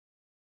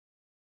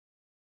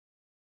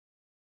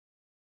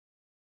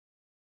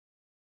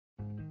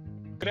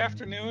Good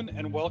afternoon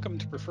and welcome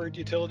to Preferred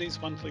Utilities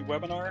Monthly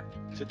Webinar.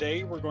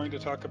 Today we're going to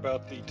talk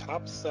about the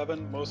top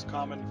 7 most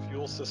common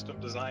fuel system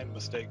design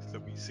mistakes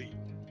that we see.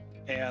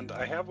 And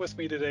I have with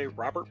me today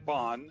Robert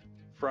Bond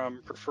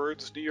from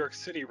Preferred's New York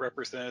City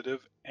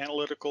representative,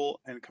 Analytical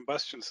and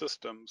Combustion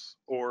Systems,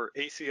 or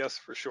ACS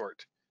for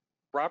short.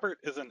 Robert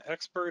is an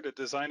expert at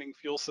designing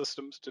fuel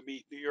systems to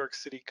meet New York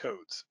City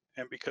codes.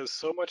 And because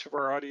so much of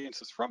our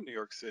audience is from New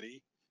York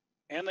City,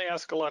 and they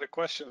ask a lot of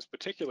questions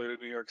particular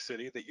to New York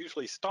City that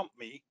usually stump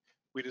me,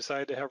 we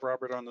decided to have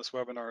Robert on this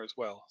webinar as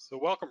well. So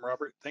welcome,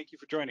 Robert. Thank you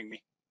for joining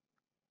me.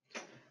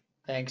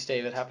 Thanks,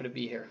 David. Happy to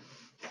be here.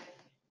 All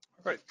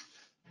right.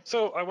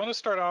 So I want to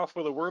start off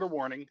with a word of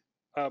warning.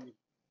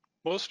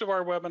 Most of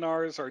our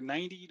webinars are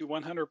 90 to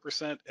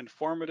 100%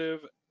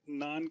 informative,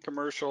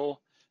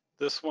 non-commercial.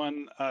 This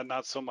one,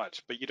 not so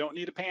much. But you don't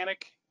need to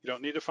panic. You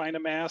don't need to find a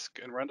mask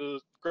and run to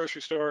the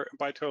grocery store and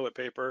buy toilet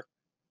paper.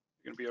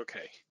 You're going to be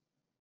okay.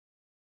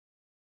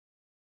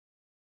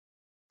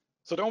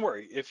 So don't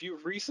worry, if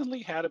you've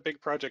recently had a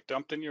big project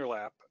dumped in your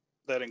lap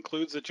that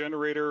includes a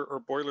generator or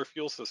boiler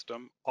fuel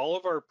system, all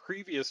of our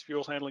previous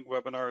fuel handling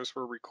webinars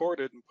were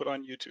recorded and put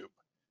on YouTube.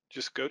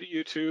 Just go to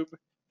YouTube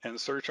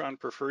and search on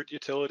Preferred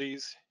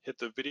Utilities, hit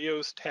the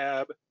Videos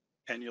tab,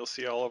 and you'll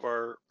see all of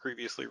our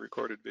previously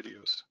recorded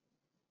videos.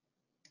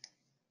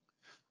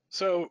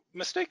 So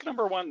mistake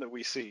number 1 that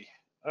we see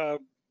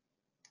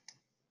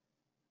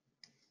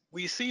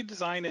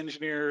design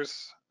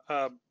engineers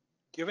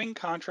giving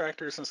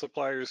contractors and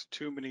suppliers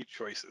too many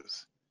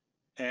choices.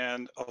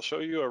 And I'll show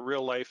you a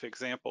real life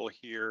example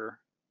here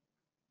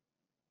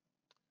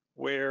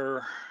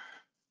where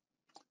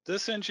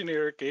this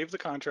engineer gave the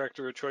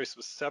contractor a choice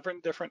of 7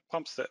 different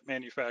pump set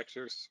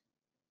manufacturers.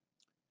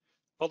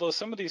 Although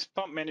some of these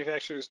pump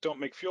manufacturers don't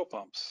make fuel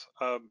pumps.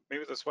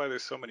 Maybe that's why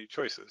there's so many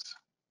choices.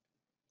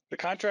 The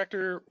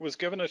contractor was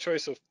given a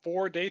choice of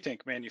 4 day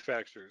tank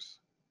manufacturers.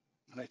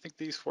 And I think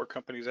these 4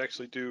 companies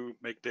actually do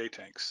make day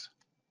tanks.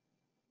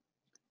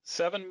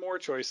 7 more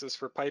choices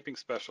for piping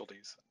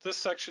specialties. This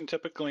section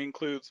typically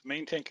includes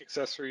main tank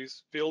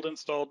accessories, field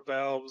installed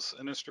valves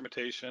and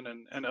instrumentation,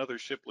 and other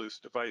ship loose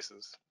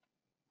devices.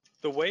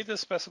 The way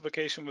this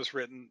specification was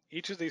written,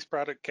 each of these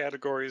product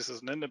categories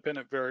is an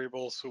independent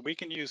variable, so we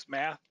can use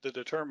math to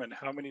determine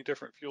how many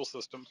different fuel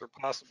systems are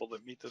possible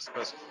that meet this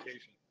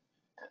specification.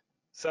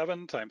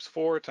 7 times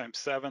 4 times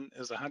 7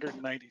 is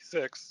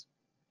 196.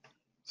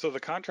 So the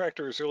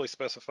contractor is really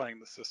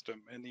specifying the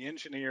system, and the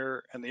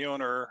engineer and the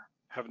owner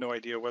have no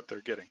idea what they're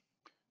getting.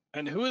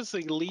 And who is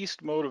the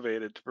least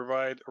motivated to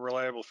provide a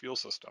reliable fuel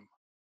system?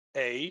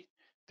 A,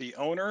 the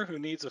owner who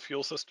needs a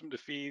fuel system to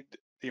feed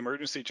the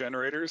emergency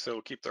generators that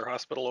will keep their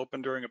hospital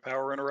open during a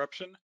power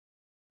interruption.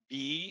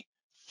 B,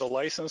 the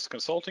licensed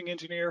consulting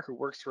engineer who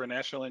works for a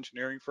national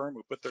engineering firm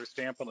who put their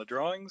stamp on the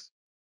drawings.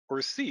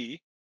 Or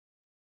C,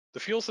 the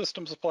fuel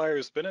system supplier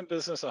has been in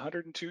business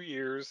 102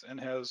 years and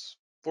has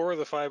 4 of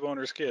the 5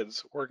 owners'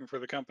 kids working for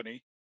the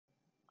company.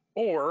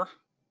 Or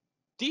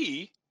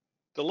D,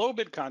 the low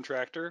bid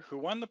contractor who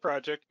won the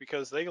project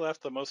because they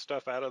left the most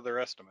stuff out of their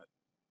estimate.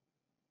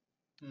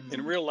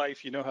 In real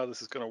life, you know how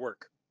this is going to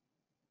work.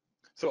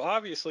 So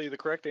obviously the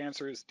correct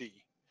answer is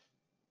D.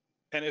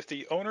 And if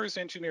the owner's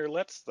engineer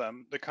lets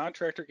them, the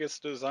contractor gets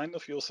to design the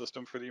fuel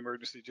system for the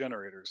emergency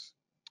generators.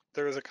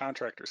 There is a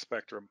contractor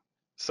spectrum.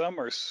 Some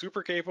are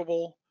super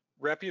capable,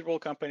 reputable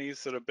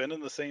companies that have been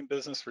in the same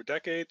business for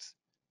decades.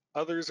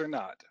 Others are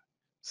not.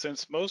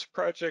 Since most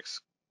projects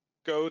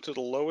go to the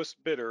lowest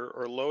bidder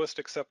or lowest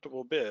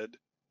acceptable bid,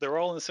 they're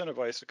all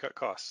incentivized to cut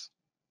costs.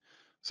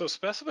 So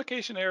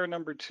specification error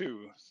number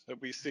 2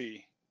 that we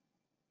see,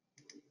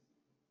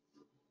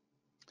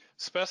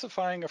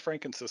 specifying a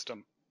Franken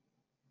system.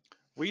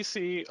 We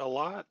see a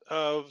lot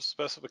of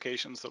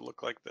specifications that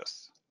look like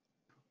this.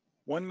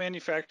 One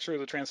manufacturer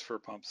of the transfer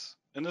pumps,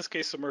 in this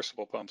case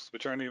submersible pumps,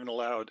 which aren't even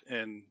allowed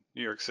in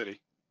New York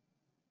City.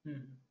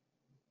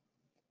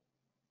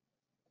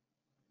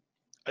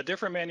 A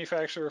different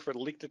manufacturer for the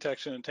leak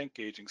detection and tank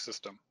gauging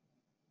system.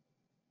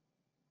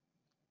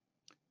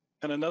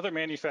 And another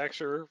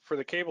manufacturer for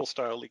the cable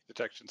style leak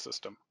detection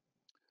system.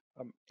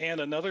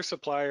 And another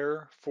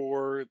supplier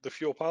for the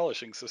fuel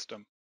polishing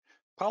system.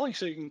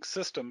 Polishing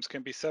systems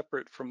can be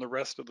separate from the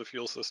rest of the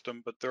fuel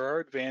system, but there are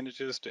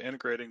advantages to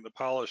integrating the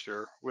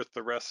polisher with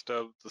the rest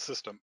of the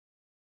system.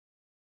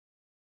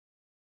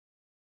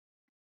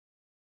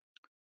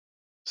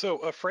 So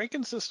a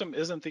Franken system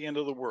isn't the end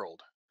of the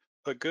world.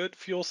 A good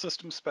fuel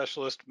system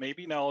specialist may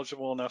be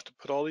knowledgeable enough to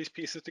put all these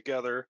pieces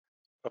together,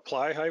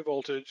 apply high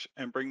voltage,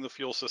 and bring the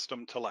fuel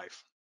system to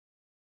life.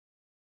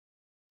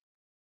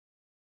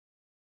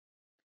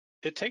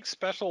 It takes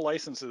special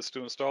licenses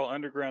to install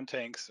underground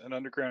tanks and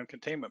underground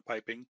containment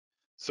piping,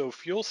 so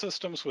fuel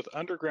systems with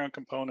underground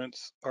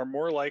components are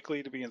more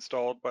likely to be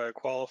installed by a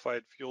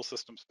qualified fuel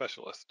system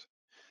specialist.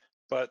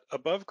 But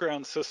above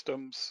ground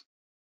systems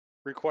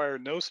require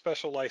no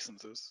special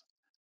licenses.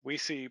 We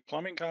see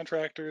plumbing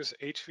contractors,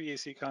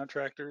 HVAC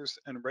contractors,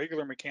 and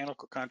regular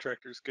mechanical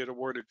contractors get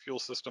awarded fuel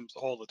systems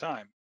all the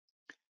time.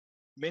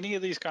 Many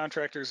of these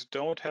contractors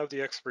don't have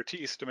the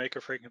expertise to make a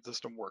Franken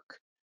system work.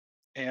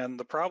 And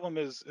the problem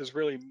is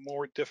really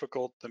more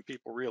difficult than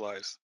people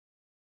realize.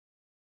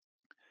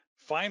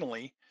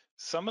 Finally,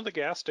 some of the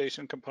gas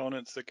station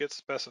components that get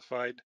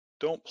specified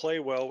don't play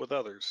well with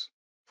others.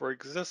 For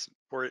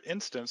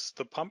instance,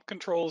 the pump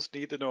controls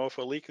need to know if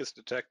a leak is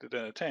detected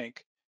in a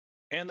tank,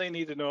 and they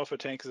need to know if a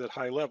tank is at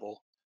high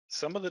level.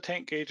 Some of the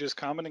tank gauges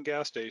common in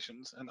gas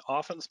stations and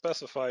often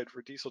specified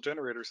for diesel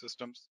generator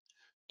systems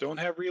don't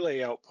have relay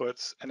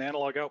outputs and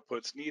analog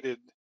outputs needed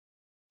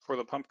for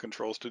the pump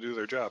controls to do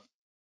their job.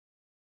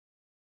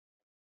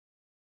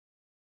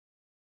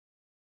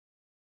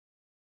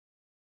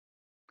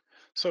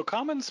 So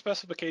common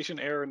specification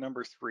error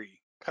number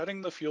 3,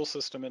 cutting the fuel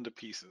system into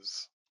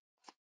pieces.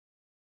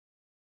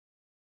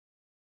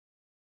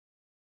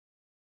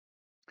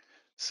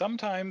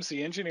 Sometimes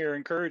the engineer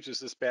encourages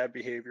this bad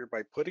behavior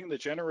by putting the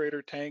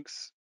generator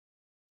tanks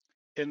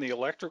in the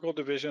electrical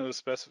division of the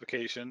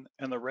specification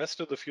and the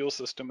rest of the fuel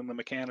system in the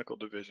mechanical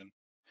division.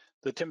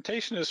 The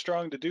temptation is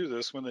strong to do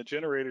this when the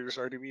generators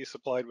are to be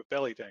supplied with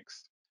belly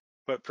tanks,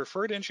 but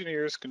preferred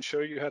engineers can show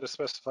you how to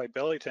specify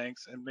belly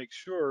tanks and make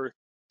sure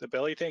the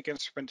belly tank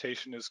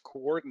instrumentation is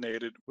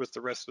coordinated with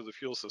the rest of the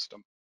fuel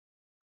system.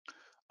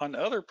 On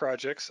other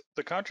projects,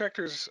 the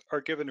contractors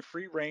are given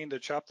free rein to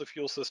chop the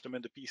fuel system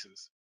into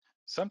pieces.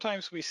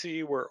 Sometimes we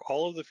see where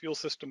all of the fuel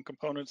system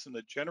components in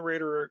the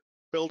generator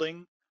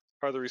building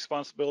are the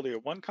responsibility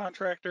of one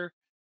contractor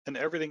and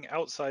everything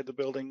outside the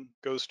building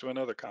goes to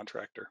another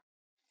contractor.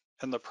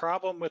 And the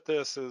problem with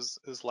this is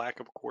lack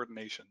of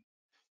coordination.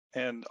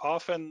 And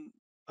often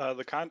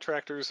the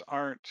contractors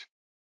aren't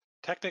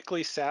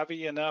technically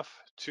savvy enough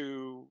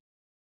to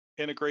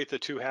integrate the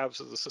two halves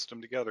of the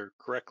system together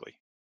correctly.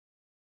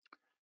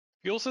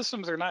 Fuel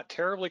systems are not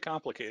terribly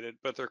complicated,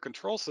 but their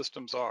control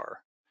systems are.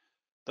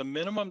 The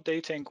minimum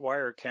day tank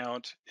wire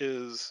count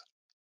is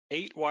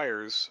 8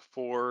 wires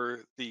for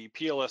the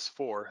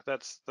PLS4.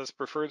 That's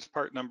preferred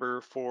part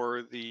number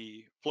for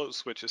the float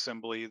switch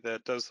assembly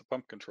that does the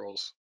pump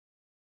controls.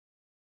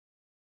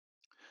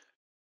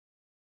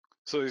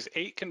 So there's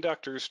 8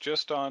 conductors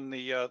just on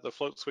the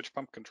float switch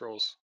pump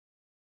controls.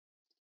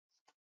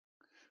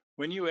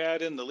 When you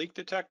add in the leak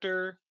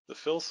detector, the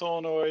fill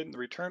solenoid, and the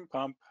return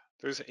pump,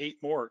 there's 8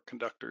 more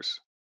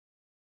conductors.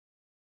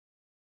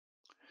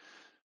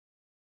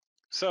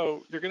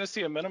 So you're going to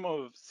see a minimum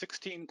of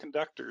 16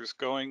 conductors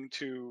going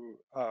to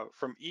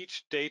from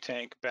each day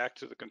tank back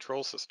to the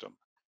control system.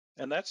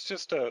 And that's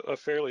just a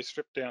fairly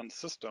stripped down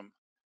system.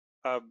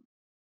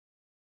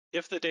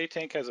 If the day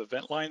tank has a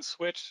vent line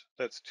switch,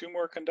 that's 2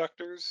 more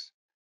conductors.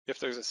 If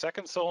there's a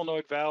second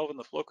solenoid valve in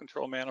the flow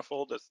control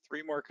manifold, that's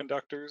 3 more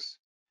conductors.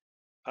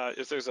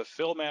 If there's a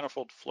fill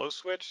manifold flow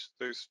switch,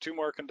 there's 2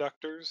 more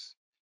conductors.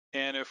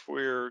 And if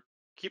we're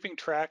keeping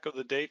track of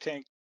the day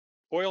tank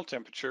oil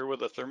temperature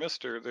with a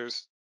thermistor,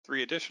 there's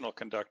 3 additional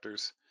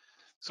conductors.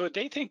 So a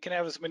day tank can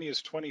have as many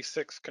as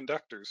 26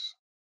 conductors.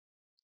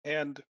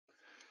 And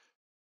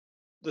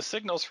the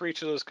signals for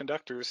each of those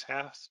conductors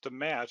has to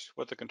match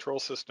what the control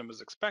system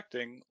is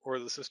expecting, or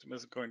the system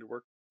isn't going to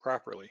work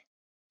properly.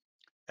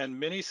 And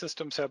many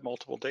systems have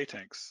multiple day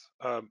tanks.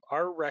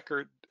 Our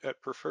record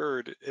at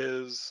Preferred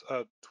is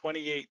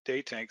 28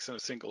 day tanks in a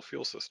single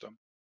fuel system.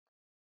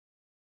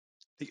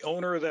 The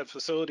owner of that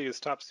facility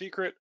is top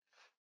secret,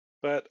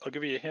 but I'll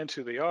give you a hint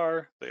who they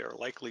are. They are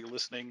likely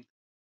listening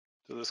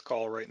to this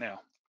call right now.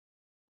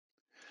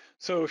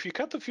 So if you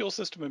cut the fuel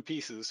system in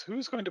pieces,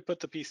 who's going to put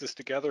the pieces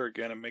together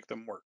again and make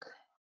them work?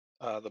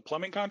 The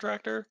plumbing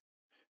contractor,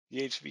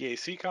 the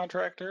HVAC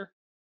contractor,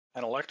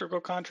 an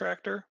electrical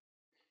contractor.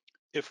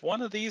 If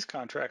one of these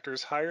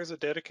contractors hires a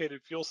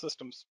dedicated fuel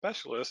system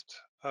specialist,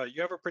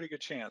 you have a pretty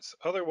good chance.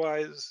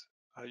 Otherwise,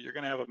 you're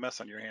going to have a mess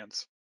on your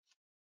hands.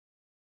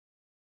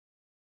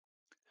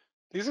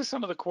 These are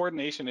some of the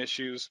coordination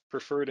issues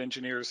preferred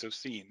engineers have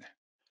seen.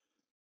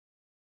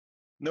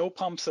 No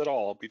pumps at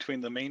all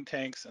between the main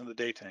tanks and the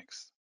day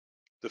tanks.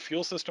 The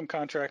fuel system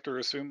contractor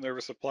assumed there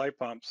were supply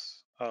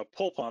pumps,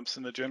 pull pumps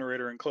in the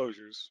generator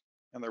enclosures,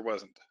 and there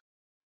wasn't.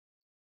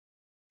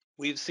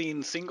 We've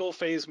seen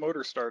single-phase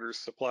motor starters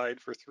supplied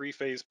for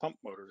 3-phase pump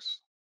motors.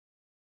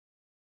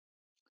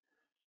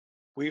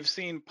 We've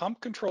seen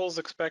pump controls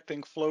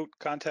expecting float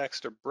contacts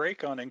to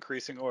break on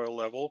increasing oil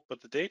level,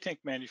 but the day tank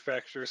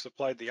manufacturer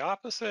supplied the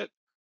opposite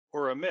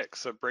or a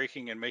mix of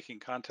breaking and making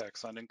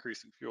contacts on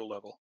increasing fuel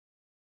level.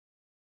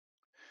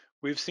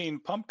 We've seen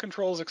pump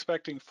controls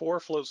expecting 4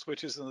 float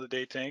switches in the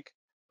day tank,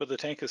 but the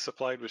tank is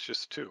supplied with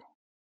just 2.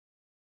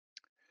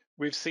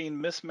 We've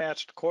seen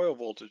mismatched coil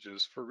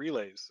voltages for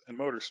relays and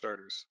motor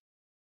starters.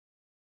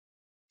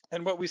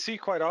 And what we see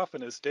quite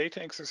often is day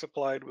tanks are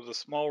supplied with a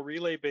small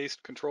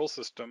relay-based control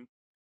system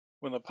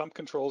when the pump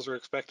controls are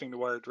expecting to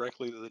wire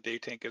directly to the day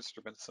tank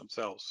instruments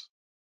themselves.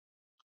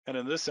 And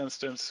in this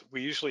instance,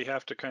 we usually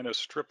have to kind of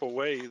strip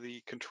away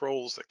the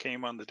controls that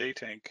came on the day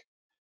tank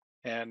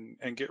and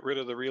get rid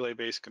of the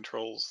relay-based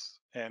controls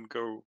and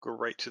go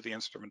right to the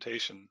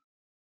instrumentation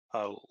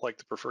like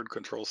the preferred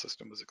control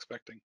system is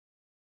expecting.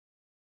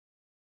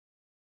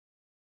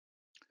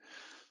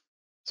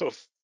 So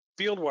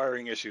field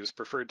wiring issues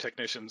preferred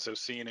technicians have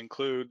seen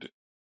include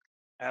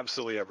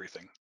absolutely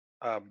everything.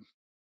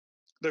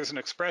 There's an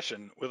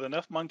expression, with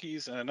enough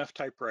monkeys and enough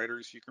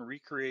typewriters, you can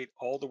recreate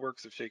all the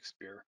works of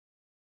Shakespeare.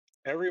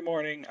 Every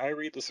morning, I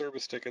read the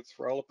service tickets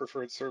for all the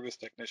preferred service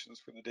technicians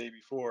for the day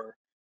before,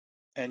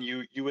 and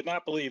you would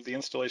not believe the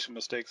installation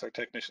mistakes our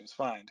technicians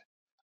find.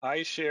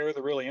 I share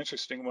the really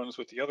interesting ones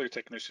with the other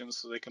technicians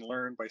so they can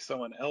learn by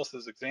someone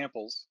else's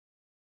examples.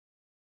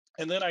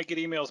 And then I get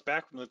emails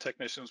back from the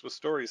technicians with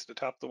stories to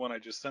top the one I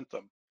just sent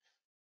them.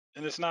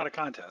 And it's not a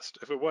contest.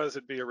 If it was,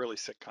 it'd be a really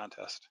sick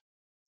contest.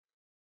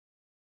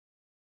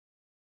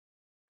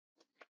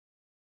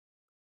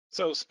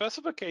 So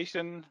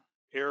specification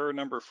error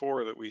number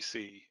 4 that we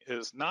see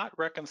is not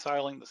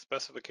reconciling the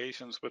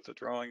specifications with the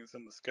drawings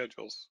and the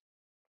schedules.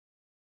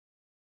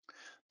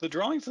 The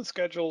drawings and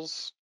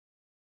schedules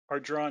are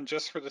drawn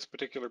just for this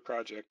particular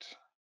project,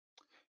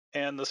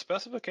 and the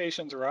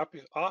specifications are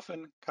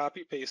often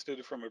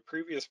copy-pasted from a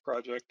previous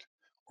project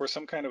or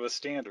some kind of a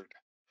standard.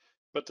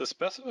 But the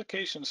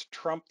specifications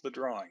trump the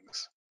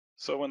drawings.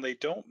 So when they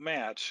don't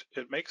match,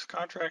 it makes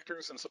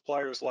contractors and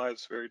suppliers'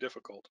 lives very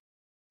difficult.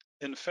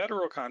 In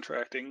federal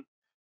contracting,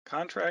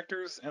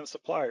 contractors and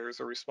suppliers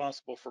are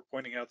responsible for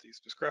pointing out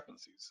these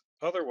discrepancies.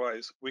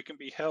 Otherwise, we can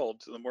be held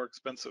to the more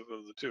expensive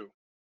of the two.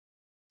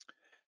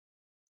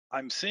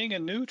 I'm seeing a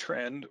new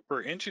trend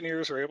where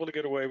engineers are able to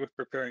get away with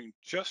preparing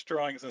just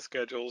drawings and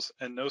schedules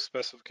and no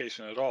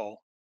specification at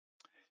all.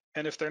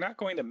 And if they're not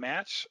going to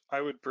match,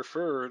 I would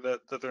prefer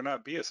that there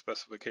not be a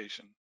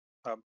specification.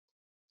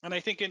 And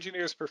I think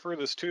engineers prefer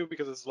this too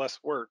because it's less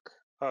work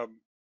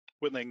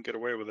when they can get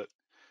away with it.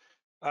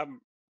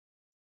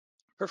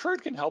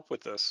 Preferred can help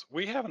with this.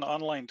 We have an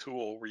online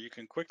tool where you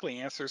can quickly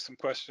answer some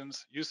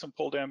questions, use some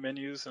pull down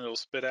menus, and it'll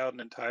spit out an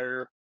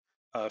entire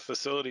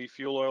facility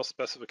fuel oil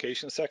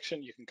specification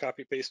section you can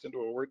copy paste into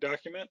a Word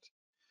document.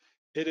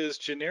 It is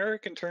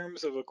generic in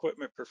terms of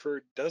equipment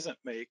Preferred doesn't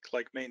make,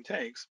 like main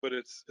tanks, but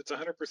it's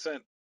 100%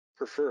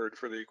 preferred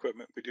for the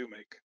equipment we do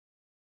make.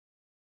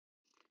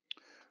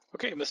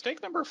 Okay, mistake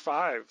number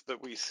 5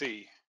 that we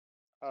see.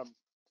 And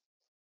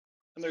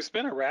there's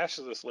been a rash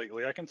of this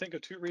lately. I can think of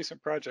 2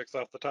 recent projects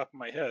off the top of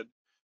my head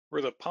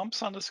where the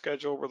pumps on the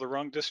schedule were the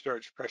wrong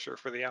discharge pressure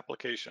for the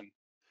application.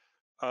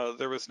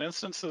 There was an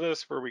instance of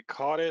this where we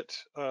caught it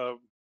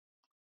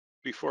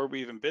before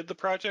we even bid the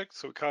project,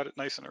 so we caught it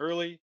nice and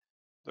early.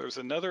 There's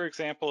another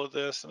example of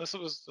this, and this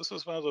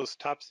was one of those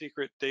top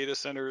secret data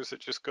centers that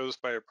just goes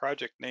by a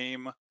project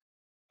name.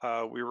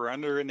 We were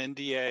under an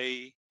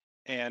NDA,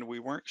 and we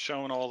weren't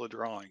shown all the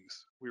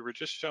drawings. We were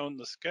just shown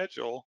the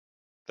schedule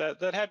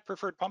that had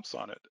preferred pumps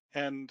on it.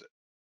 And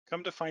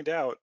come to find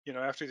out,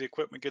 after the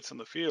equipment gets in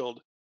the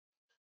field,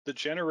 the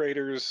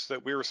generators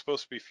that we were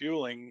supposed to be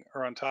fueling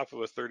are on top of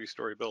a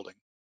 30-story building.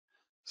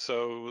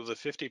 So the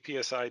 50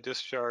 PSI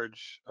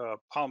discharge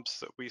pumps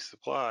that we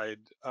supplied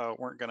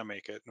weren't going to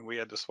make it, and we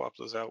had to swap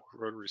those out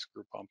with rotary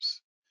screw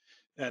pumps.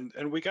 And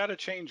we got a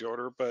change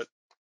order, but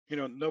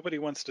nobody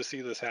wants to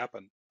see this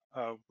happen.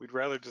 We'd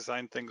rather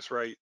design things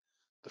right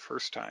the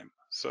first time.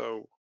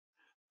 So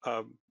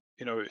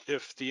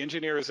if the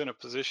engineer is in a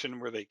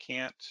position where they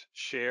can't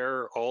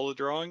share all the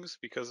drawings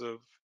because of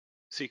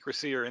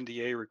secrecy or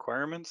NDA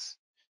requirements,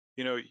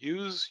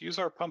 use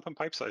our pump and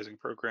pipe sizing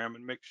program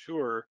and make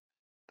sure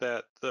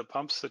that the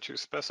pumps that you're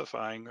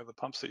specifying or the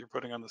pumps that you're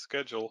putting on the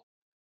schedule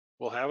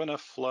will have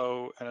enough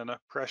flow and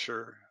enough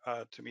pressure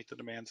to meet the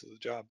demands of the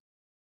job.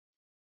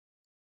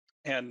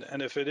 And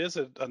if it is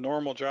a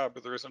normal job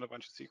where there isn't a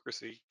bunch of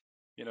secrecy,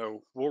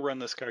 we'll run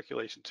this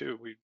calculation too.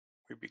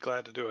 We'd be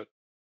glad to do it.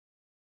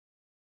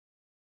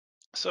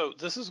 So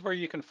this is where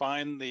you can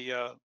find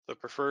the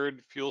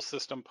preferred fuel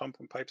system pump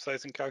and pipe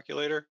sizing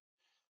calculator.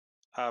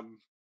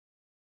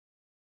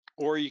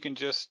 Or you can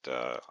just,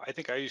 I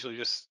think I usually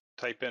just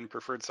type in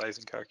preferred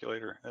sizing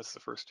calculator. That's the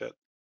first hit.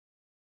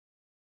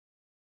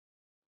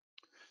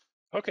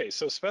 Okay,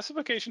 so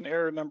specification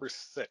error number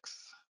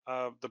 6,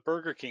 the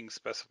Burger King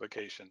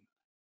specification.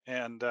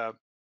 And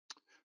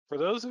for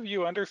those of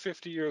you under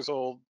 50 years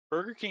old,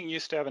 Burger King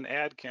used to have an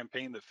ad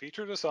campaign that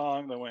featured a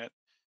song that went,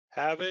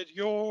 "Have it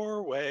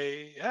your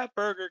way at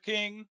Burger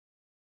King."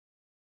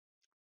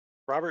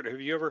 Robert,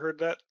 have you ever heard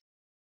that?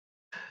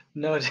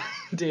 No,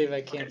 Dave, I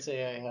Okay, can't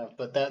say I have,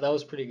 but that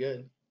was pretty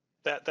good.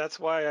 that's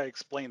why I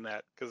explain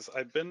that, because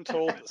I've been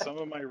told that some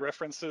of my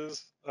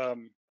references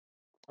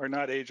are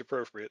not age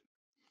appropriate.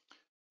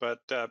 But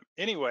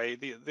anyway,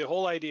 the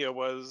whole idea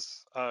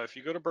was if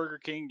you go to Burger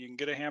King, you can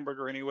get a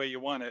hamburger any way you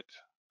want it.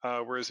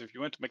 Whereas if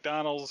you went to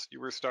McDonald's, you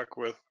were stuck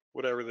with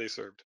whatever they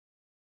served.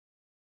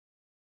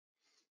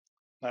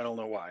 I don't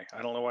know why.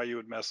 I don't know why you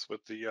would mess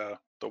with the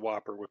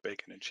Whopper with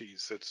bacon and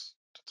cheese. It's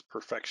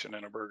perfection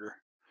in a burger.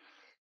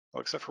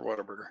 Well, except for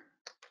Whataburger.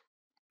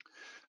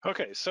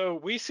 Okay, so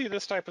we see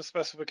this type of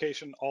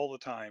specification all the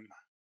time,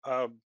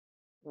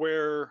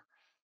 where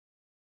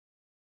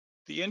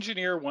the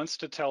engineer wants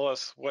to tell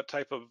us what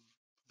type of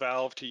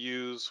valve to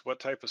use,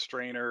 what type of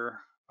strainer.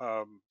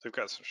 They've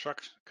got some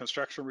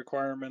construction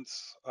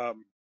requirements,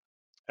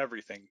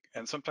 everything,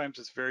 and sometimes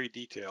it's very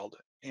detailed.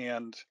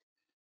 And,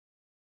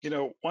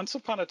 once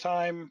upon a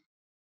time,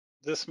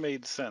 this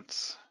made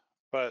sense.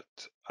 But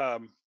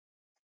the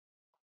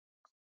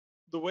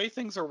way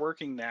things are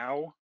working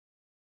now,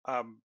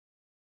 um,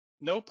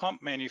 no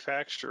pump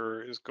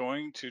manufacturer is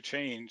going to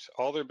change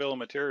all their bill of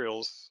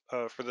materials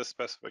for this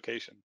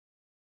specification.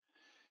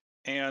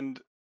 And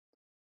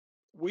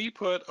we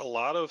put a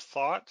lot of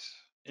thought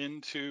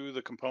into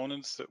the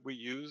components that we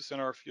use in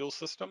our fuel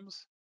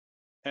systems.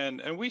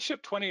 And we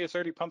ship 20 to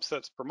 30 pump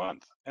sets per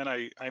month. And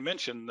I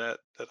mentioned that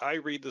I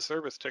read the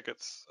service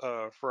tickets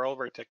for all of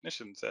our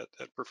technicians at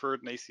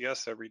Preferred and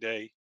ACS every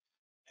day.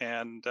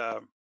 And,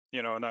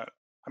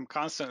 I'm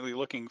constantly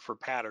looking for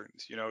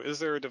patterns. Is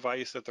there a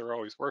device that they're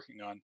always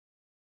working on?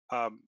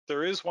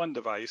 There is one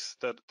device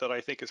that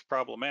I think is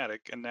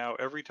problematic. And now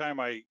every time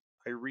I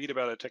read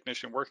about a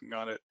technician working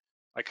on it,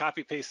 I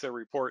copy paste their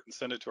report and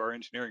send it to our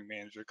engineering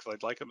manager because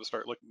I'd like them to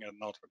start looking at an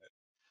alternate.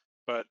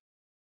 But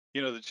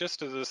the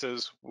gist of this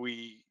is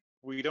we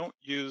don't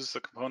use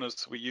the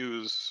components we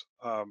use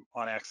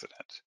on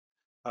accident.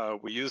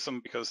 We use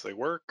them because they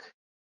work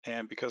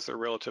and because they're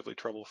relatively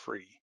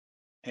trouble-free.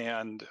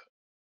 And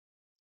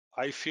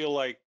I feel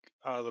like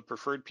the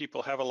Preferred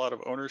people have a lot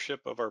of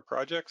ownership of our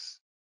projects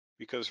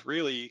because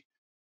really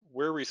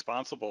we're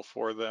responsible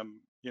for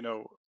them,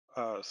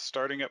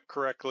 starting up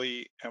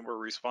correctly, and we're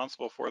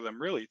responsible for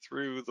them really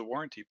through the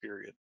warranty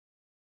period.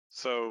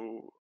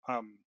 So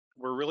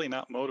we're really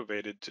not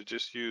motivated to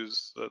just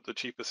use the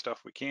cheapest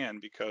stuff we can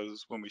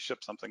because when we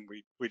ship something,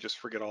 we just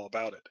forget all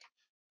about it.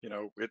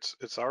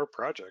 It's our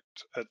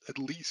project at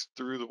least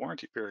through the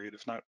warranty period,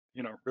 if not,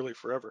 really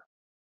forever.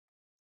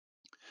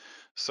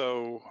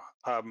 So,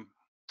 and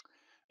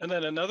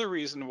then another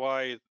reason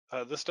why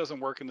this doesn't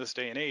work in this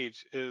day and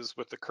age is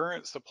with the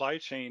current supply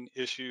chain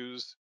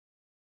issues,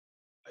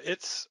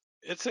 it's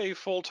a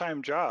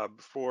full-time job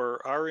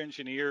for our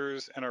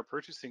engineers and our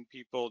purchasing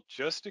people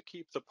just to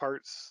keep the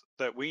parts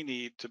that we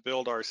need to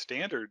build our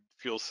standard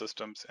fuel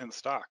systems in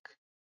stock.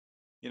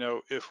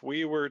 If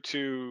we were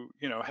to,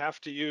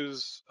 have to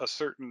use a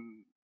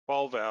certain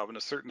ball valve and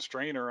a certain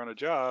strainer on a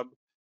job,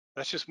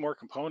 that's just more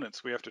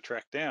components we have to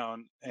track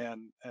down,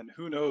 and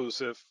who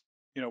knows if,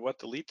 what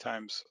the lead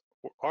times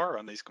are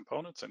on these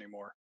components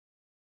anymore.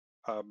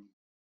 Um,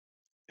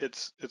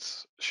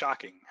 it's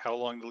shocking how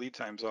long the lead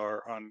times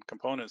are on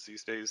components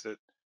these days that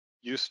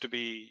used to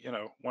be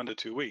 1 to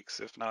 2 weeks,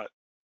 if not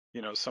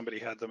somebody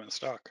had them in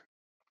stock.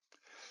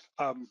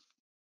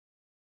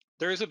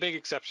 There is a big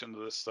exception to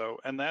this though,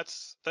 and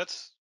that's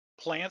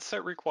plants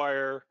that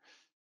require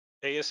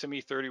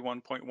ASME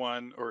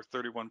 31.1 or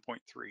 31.3.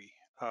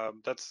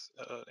 That's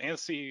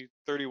ANSI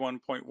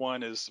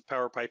 31.1 is the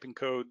power piping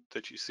code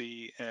that you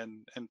see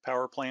in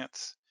power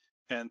plants,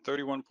 and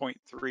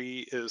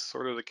 31.3 is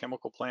sort of the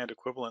chemical plant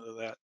equivalent of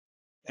that.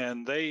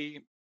 And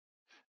they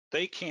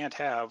can't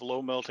have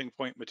low melting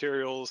point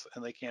materials,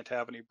 and they can't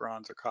have any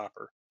bronze or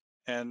copper.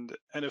 And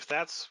if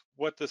that's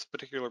what this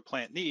particular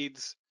plant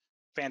needs,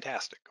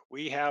 fantastic.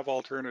 We have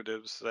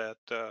alternatives that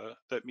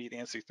meet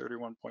ANSI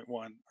 31.1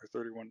 or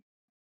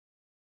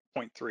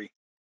 31.3,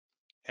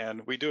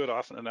 and we do it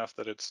often enough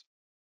that it's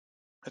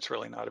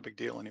really not a big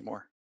deal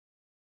anymore.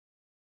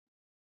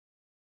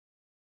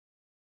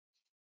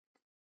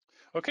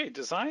 Okay,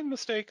 design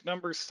mistake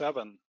number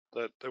 7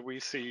 that we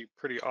see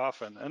pretty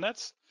often, and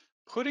that's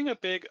putting a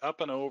big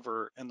up and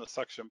over in the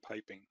suction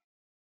piping.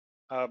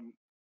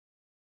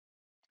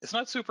 It's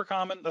not super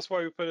common, that's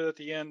why we put it at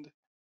the end,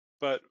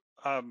 but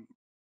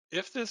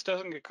if this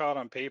doesn't get caught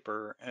on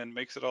paper and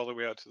makes it all the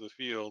way out to the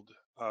field,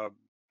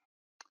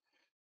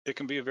 it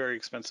can be a very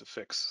expensive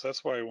fix.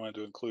 That's why I wanted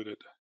to include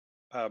it.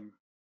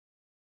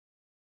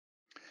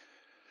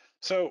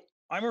 So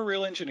I'm a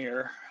real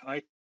engineer.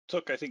 I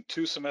took, I think,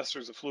 2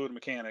 semesters of fluid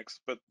mechanics,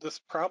 but this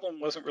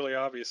problem wasn't really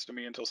obvious to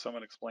me until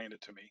someone explained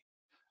it to me.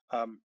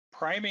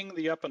 Priming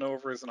the up and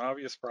over is an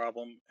obvious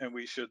problem, and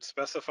we should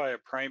specify a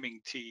priming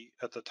T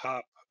at the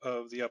top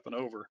of the up and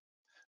over.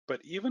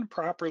 But even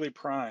properly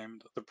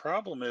primed, the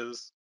problem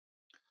is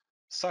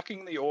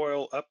sucking the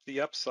oil up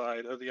the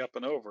upside of the up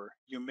and over.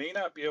 You may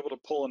not be able to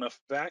pull enough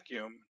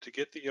vacuum to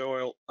get the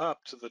oil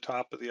up to the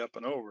top of the up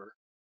and over.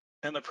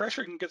 And the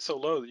pressure can get so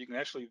low that you can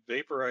actually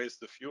vaporize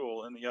the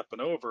fuel in the up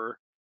and over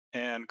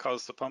and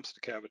cause the pumps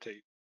to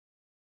cavitate.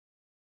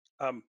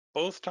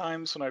 Both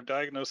times when I've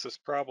diagnosed this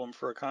problem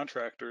for a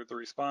contractor, the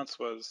response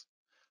was,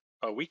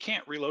 we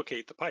can't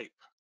relocate the pipe.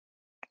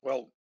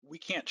 Well, we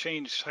can't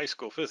change high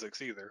school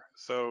physics either.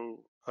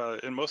 So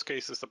in most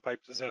cases, the pipe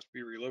just has to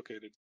be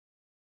relocated.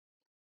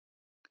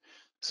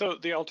 So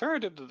the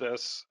alternative to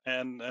this,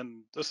 and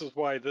this is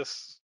why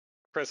this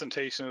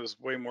presentation is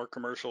way more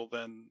commercial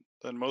than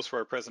most of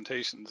our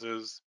presentations,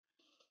 is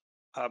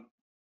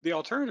the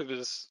alternative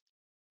is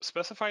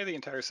specify the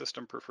entire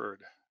system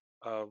preferred.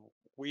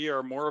 We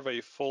are more of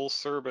a full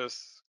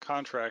service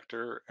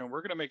contractor, and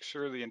we're going to make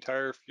sure the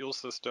entire fuel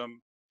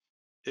system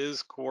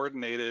is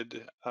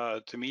coordinated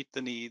to meet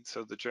the needs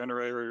of the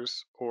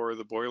generators or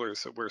the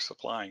boilers that we're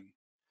supplying.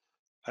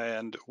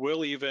 And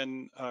we'll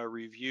even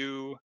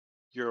review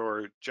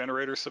your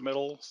generator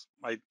submittals.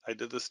 I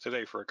did this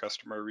today for a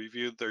customer. I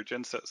reviewed their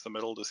genset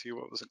submittal to see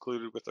what was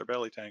included with their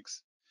belly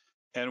tanks.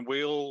 And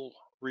we'll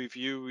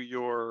review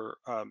your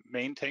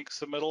main tank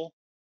submittal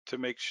to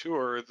make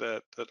sure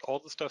that all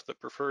the stuff that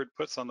Preferred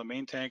puts on the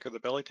main tank or the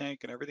belly tank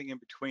and everything in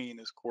between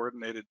is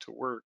coordinated to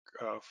work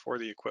for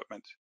the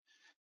equipment.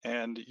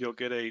 And you'll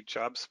get a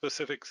job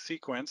specific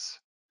sequence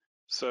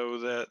so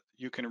that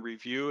you can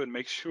review and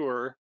make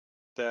sure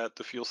that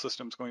the fuel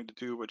system is going to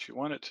do what you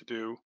want it to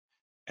do.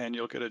 And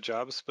you'll get a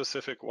job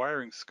specific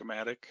wiring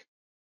schematic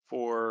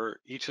for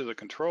each of the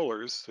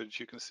controllers so that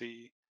you can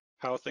see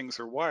how things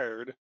are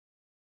wired.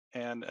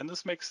 And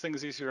this makes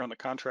things easier on the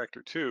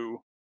contractor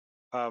too.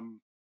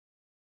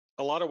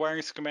 A lot of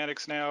wiring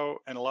schematics now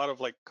and a lot of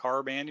like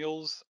car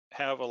manuals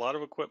have a lot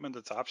of equipment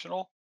that's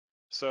optional.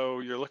 So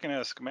you're looking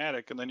at a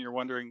schematic and then you're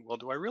wondering, well,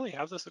 do I really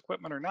have this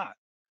equipment or not?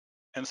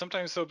 And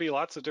sometimes there'll be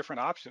lots of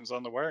different options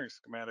on the wiring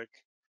schematic.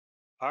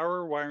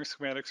 Our wiring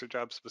schematics are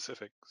job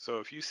specific. So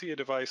if you see a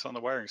device on the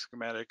wiring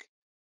schematic,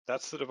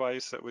 that's the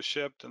device that was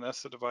shipped and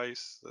that's the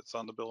device that's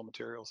on the bill of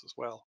materials as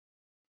well.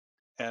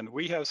 And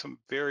we have some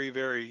very,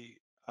 very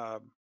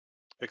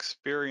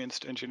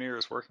experienced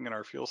engineers working in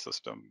our fuel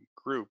system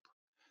group.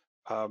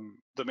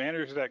 The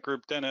manager of that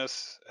group,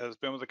 Dennis, has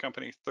been with the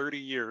company 30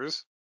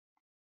 years.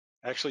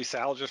 Actually,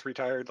 Sal just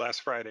retired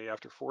last Friday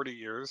after 40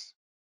 years.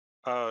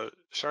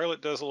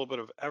 Charlotte does a little bit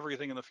of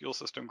everything in the fuel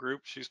system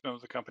group. She's been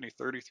with the company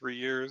 33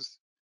 years.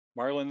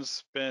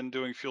 Marlon's been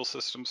doing fuel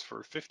systems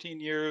for 15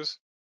 years.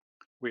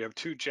 We have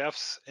two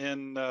Jeffs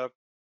in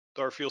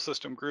our fuel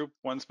system group.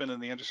 One's been in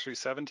the industry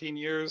 17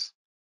 years,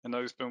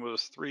 another's been with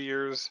us 3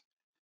 years.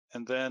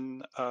 And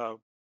then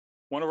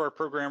one of our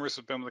programmers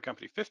has been with the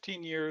company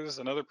 15 years.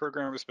 Another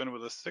programmer has been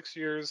with us 6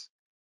 years.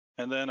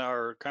 And then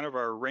our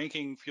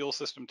ranking fuel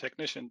system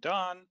technician,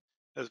 Don,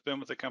 has been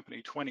with the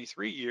company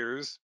 23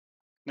 years.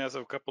 And as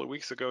of a couple of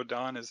weeks ago,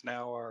 Don is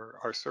now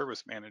our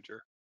service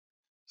manager.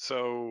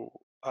 So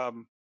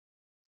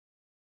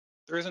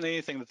there isn't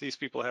anything that these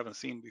people haven't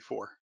seen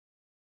before.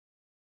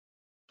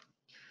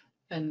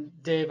 And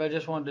Dave, I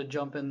just wanted to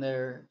jump in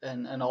there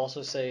and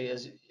also say,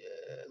 as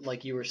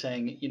like you were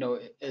saying,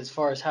 as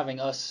far as having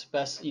us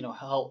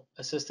help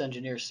assist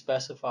engineers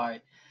specify,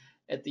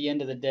 at the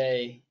end of the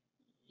day,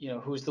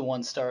 who's the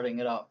one starting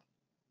it up?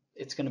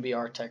 It's going to be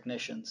our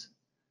technicians.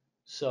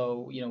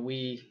 So,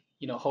 we,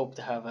 hope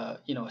to have a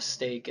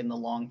stake in the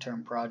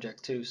long-term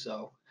project too.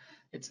 So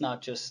it's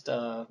not just,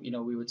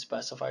 we would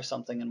specify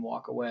something and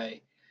walk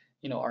away.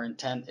 Our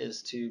intent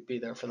is to be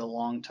there for the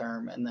long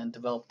term and then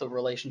develop the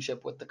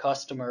relationship with the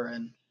customer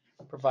and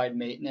provide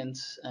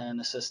maintenance and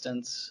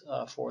assistance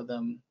for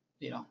them,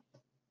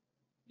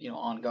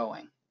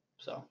 ongoing.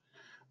 So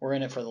we're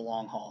in it for the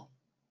long haul.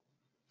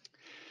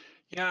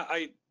 Yeah,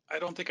 I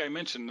don't think I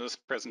mentioned this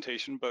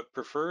presentation, but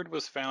Preferred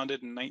was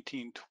founded in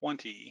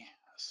 1920.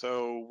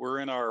 So we're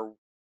in our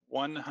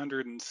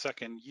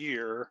 102nd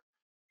year,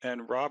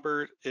 and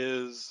Robert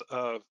is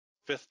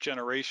fifth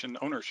generation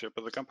ownership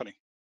of the company.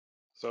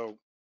 So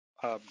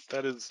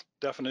that is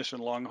definition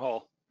long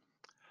haul.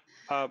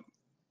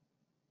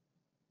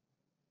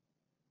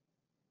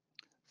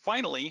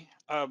 Finally,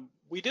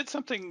 we did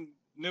something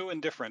new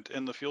and different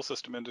in the fuel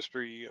system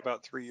industry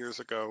about 3 years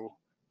ago.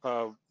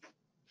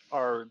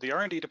 The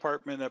R&D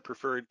department at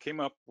Preferred came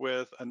up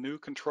with a new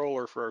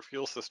controller for our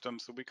fuel system,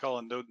 so we call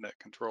a NodeNet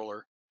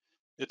controller.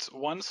 It's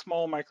one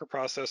small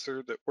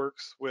microprocessor that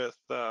works with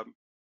a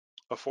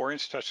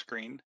 4-inch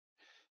touchscreen,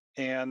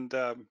 and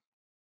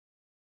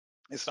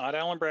it's not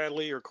Allen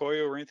Bradley or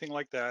Koyo or anything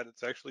like that.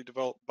 It's actually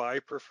developed by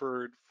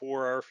Preferred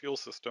for our fuel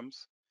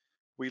systems.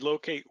 We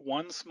locate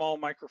one small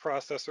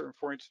microprocessor and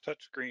 4-inch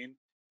touchscreen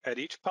at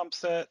each pump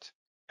set,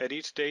 at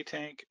each day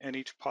tank, and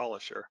each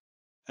polisher.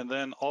 And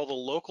then all the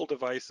local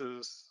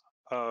devices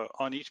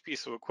on each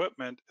piece of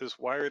equipment is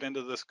wired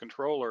into this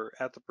controller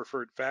at the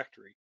Preferred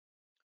factory.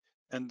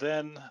 And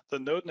then the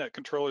NodeNet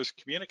controllers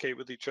communicate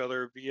with each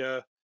other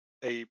via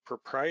a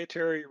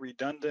proprietary,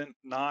 redundant,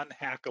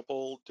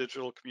 non-hackable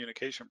digital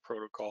communication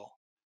protocol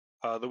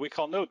that we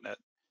call NodeNet.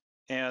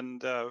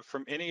 And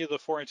from any of the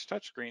 4-inch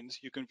touchscreens,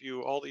 you can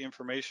view all the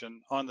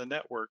information on the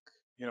network,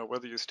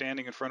 whether you're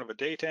standing in front of a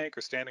day tank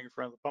or standing in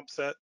front of the pump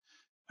set.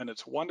 And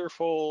it's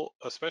wonderful,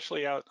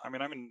 especially out, I'm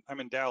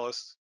in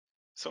Dallas.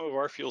 Some of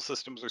our fuel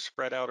systems are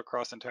spread out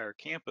across entire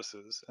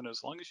campuses. And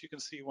as long as you can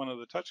see one of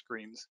the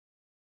touchscreens,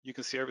 you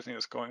can see everything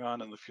that's going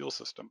on in the fuel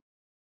system.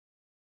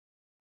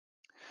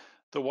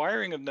 The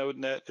wiring of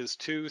NodeNet is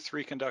 2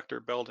 3-conductor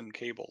Belden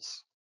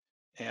cables.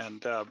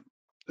 And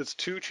it's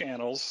 2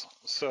 channels.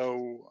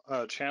 So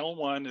channel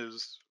 1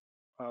 is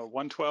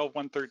 112,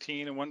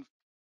 113, and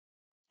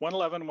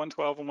 111,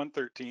 112, and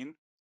 113.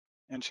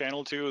 And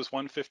channel 2 is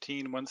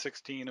 115,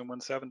 116, and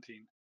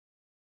 117.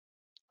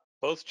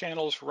 Both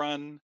channels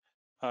run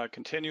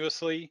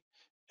continuously,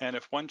 and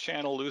if one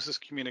channel loses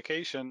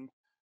communication,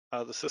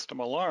 the system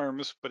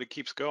alarms, but it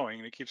keeps going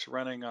and it keeps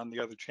running on the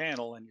other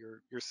channel, and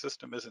your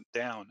system isn't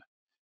down.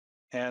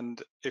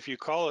 And if you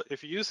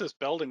use this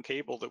Belden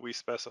cable that we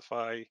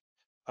specify,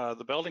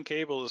 the Belden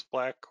cable is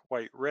black,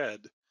 white, red.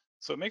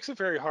 So it makes it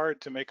very hard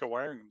to make a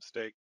wiring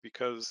mistake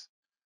because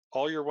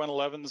all your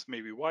 111s may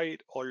be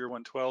white, all your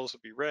 112s will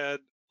be red,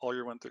 all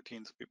your 113s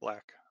will be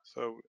black.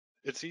 So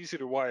it's easy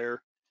to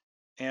wire,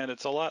 and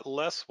it's a lot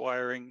less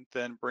wiring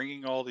than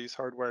bringing all these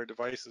hardwired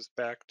devices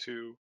back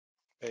to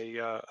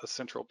a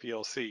central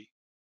PLC.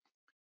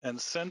 And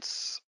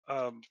since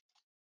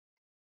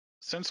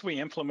we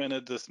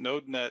implemented this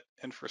NodeNet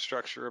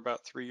infrastructure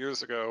about 3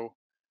 years ago,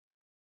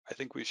 I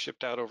think we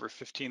shipped out over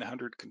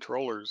 1,500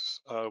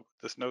 controllers with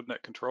this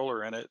NodeNet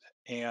controller in it,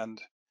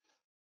 and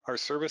our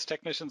service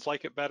technicians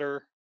like it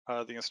better.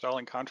 The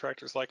installing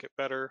contractors like it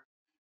better,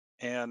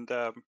 and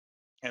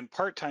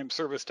part-time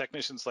service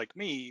technicians like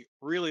me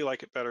really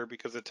like it better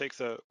because it takes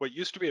what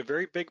used to be a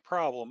very big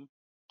problem,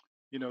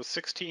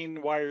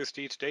 16 wires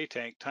to each day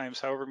tank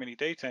times however many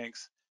day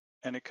tanks,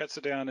 and it cuts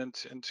it down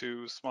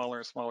into smaller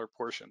and smaller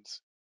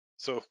portions.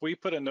 So if we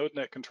put a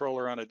NodeNet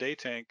controller on a day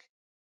tank,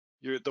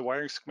 the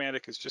wiring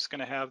schematic is just going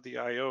to have the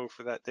I/O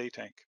for that day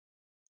tank.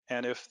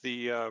 And if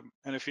you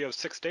have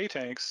 6 day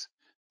tanks,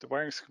 the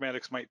wiring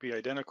schematics might be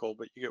identical,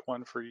 but you get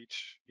one for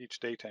each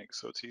day tank,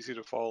 so it's easy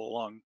to follow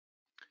along.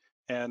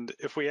 And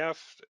if we have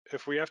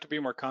to be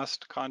more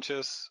cost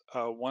conscious,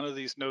 one of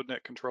these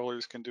NodeNet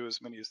controllers can do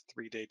as many as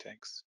 3 day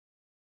tanks.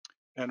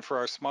 And for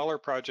our smaller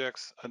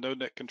projects, a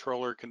NodeNet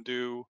controller can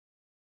do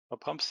a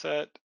pump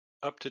set,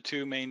 up to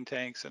 2 main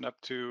tanks, and up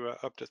to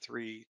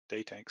 3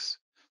 day tanks.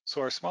 So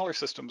our smaller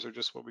systems are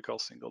just what we call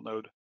single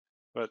node,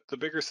 but the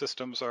bigger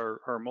systems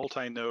are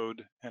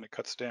multi-node, and it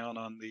cuts down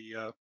on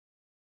the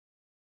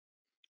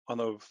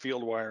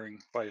field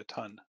wiring by a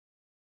ton.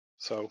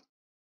 So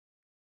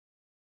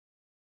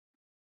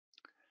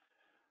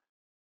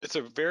it's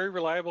a very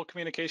reliable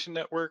communication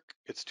network.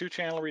 It's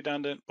 2-channel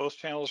redundant. Both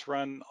channels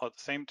run at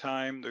the same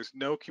time. There's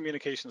no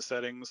communication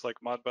settings like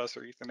Modbus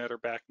or Ethernet or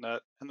BACnet,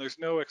 and there's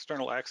no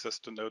external access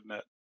to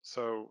NodeNet,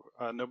 so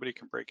nobody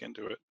can break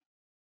into it.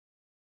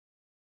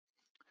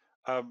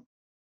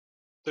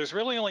 There's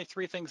really only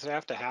 3 things that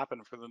have to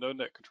happen for the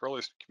NodeNet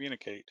controllers to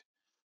communicate.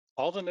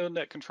 All the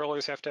NodeNet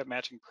controllers have to have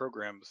matching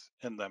programs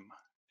in them,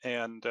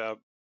 and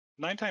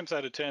 9 times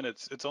out of 10,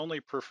 it's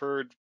only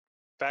preferred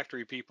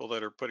factory people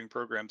that are putting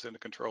programs into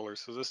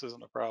controllers, so this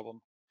isn't a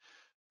problem.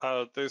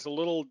 There's a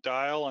little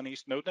dial on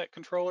each NodeNet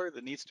controller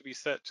that needs to be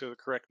set to the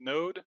correct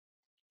node,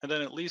 and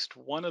then at least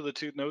one of the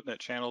 2 NodeNet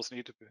channels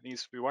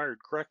needs to be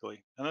wired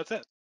correctly, and that's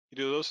it. You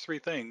do those 3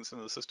 things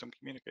and the system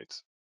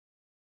communicates.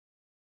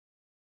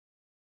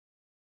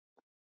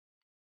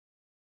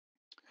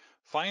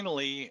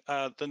 Finally,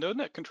 the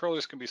NodeNet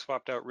controllers can be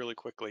swapped out really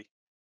quickly.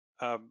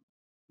 No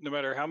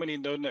matter how many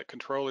NodeNet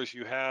controllers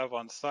you have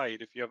on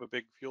site, if you have a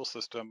big fuel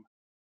system,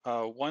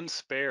 one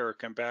spare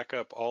can back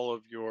up all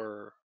of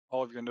your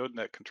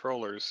NodeNet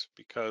controllers,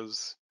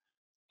 because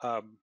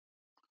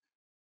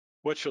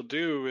what you'll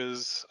do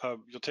is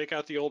you'll take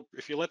out the old,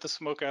 if you let the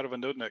smoke out of a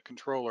NodeNet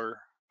controller,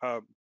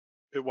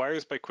 it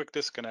wires by quick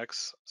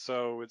disconnects,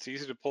 so it's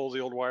easy to pull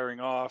the old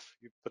wiring off,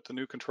 you put the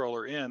new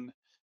controller in,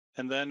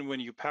 and then when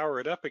you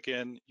power it up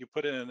again, you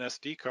put in an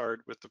SD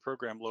card with the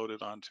program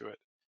loaded onto it.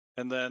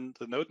 And then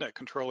the NodeNet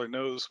controller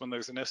knows when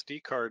there's an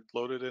SD card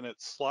loaded in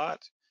its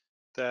slot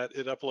that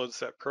it uploads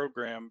that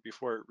program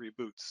before it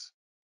reboots.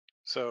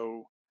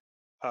 So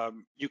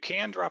you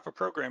can drop a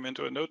program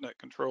into a NodeNet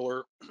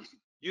controller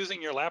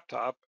using your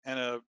laptop and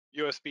a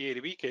USB A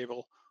to B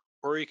cable,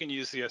 or you can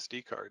use the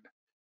SD card.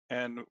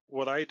 And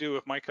what I do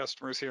with my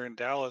customers here in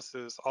Dallas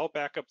is I'll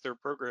back up their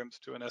programs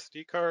to an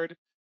SD card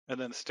and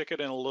then stick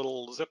it in a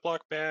little Ziploc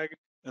bag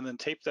and then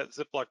tape that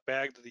Ziploc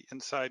bag to the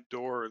inside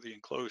door of the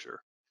enclosure.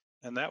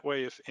 And that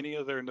way, if any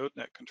of their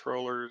NodeNet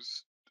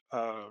controllers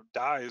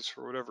dies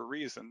for whatever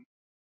reason,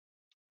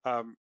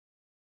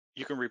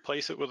 you can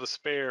replace it with a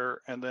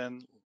spare and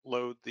then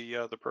load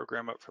the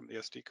program up from the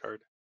SD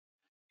card.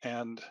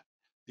 And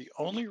the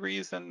only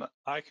reason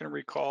I can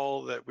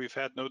recall that we've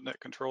had NodeNet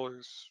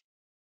controllers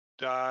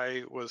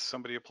die was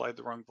somebody applied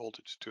the wrong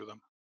voltage to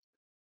them.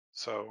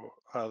 So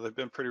they've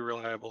been pretty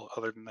reliable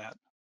other than that.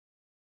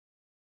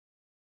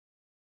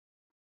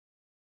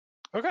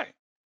 Okay,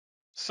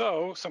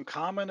 so some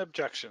common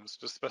objections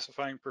to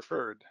specifying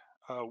preferred.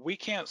 We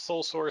can't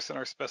sole source in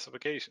our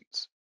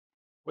specifications.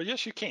 Well,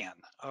 yes, you can.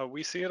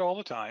 We see it all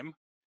the time.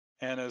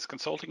 And as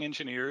consulting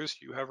engineers,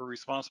 you have a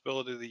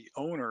responsibility to the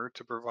owner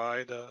to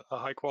provide a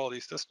high quality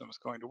system that's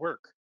going to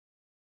work.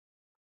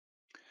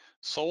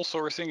 Sole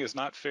sourcing is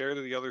not fair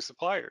to the other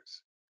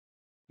suppliers.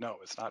 No,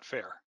 it's not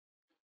fair.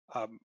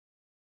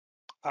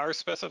 Our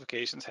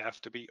specifications have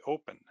to be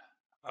open.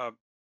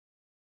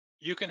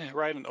 You can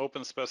write an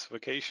open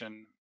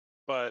specification,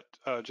 but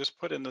just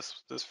put in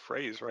this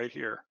phrase right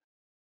here.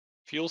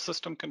 Fuel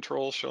system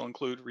control shall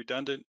include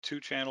redundant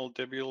 2-channel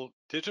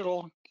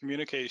digital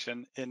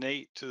communication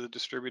innate to the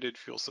distributed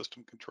fuel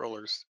system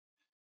controllers,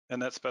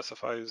 and that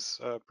specifies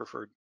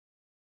preferred.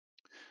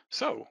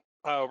 So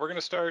we're going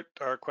to start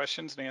our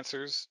questions and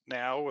answers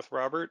now with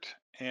Robert,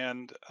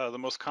 and the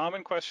most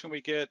common question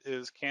we get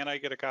is, can I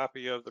get a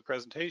copy of the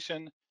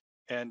presentation?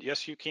 And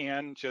yes, you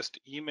can. Just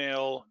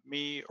email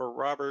me or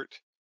Robert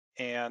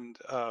and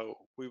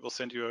we will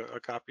send you a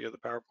copy of the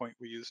PowerPoint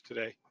we used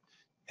today.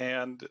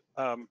 And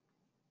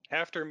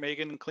after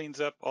Megan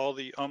cleans up all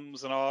the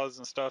ums and ahs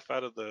and stuff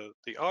out of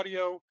the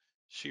audio,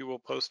 she will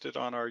post it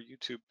on our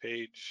YouTube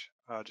page.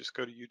 Just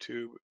go to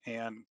YouTube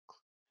and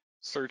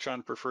search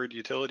on preferred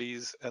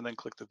utilities and then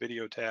click the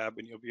video tab,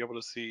 and you'll be able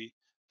to see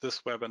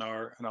this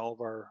webinar and all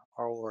of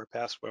our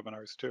past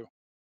webinars too.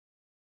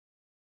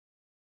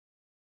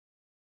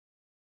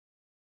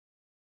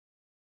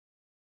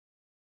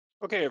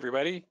 Okay,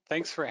 everybody,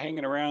 thanks for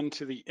hanging around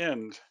to the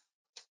end.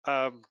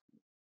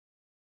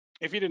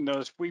 If you didn't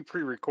notice, we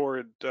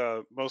pre-record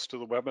most of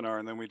the webinar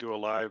and then we do a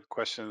live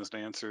questions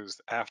and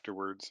answers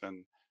afterwards.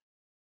 And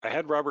I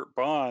had Robert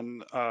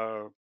Bond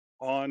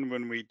on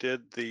when we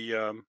did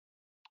the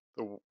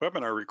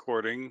webinar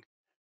recording,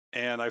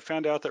 and I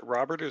found out that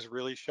Robert is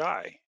really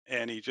shy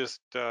and he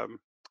just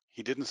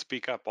he didn't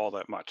speak up all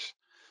that much.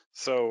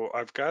 So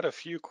I've got a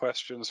few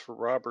questions for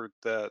Robert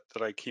that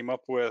I came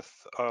up with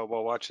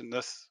while watching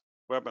this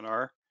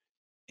webinar,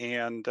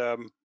 and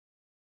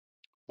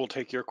we'll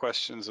take your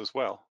questions as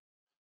well.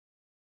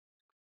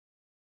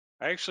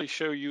 I actually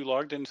show you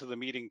logged into the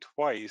meeting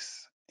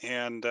twice,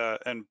 and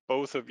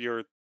both of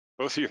your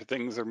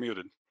things are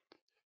muted.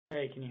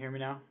 Hey, can you hear me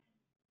now?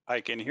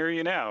 I can hear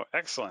you now.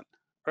 Excellent.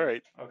 All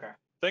right. Okay.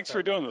 Thanks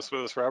for doing this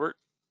with us, Robert.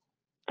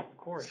 Of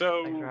course.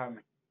 So, Thanks for having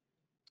me.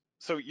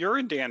 so you're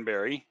in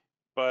Danbury,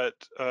 but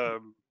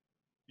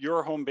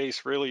your home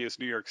base really is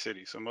New York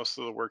City. So most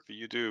of the work that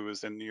you do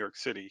is in New York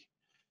City,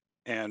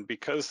 and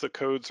because the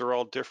codes are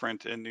all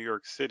different in New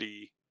York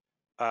City,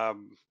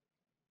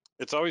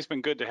 it's always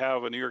been good to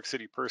have a New York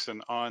City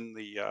person on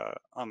the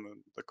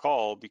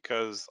call,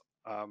 because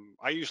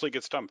I usually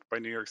get stumped by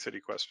New York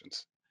City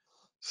questions.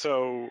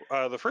 So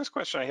the first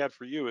question I had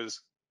for you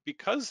is,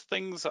 because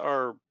things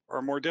are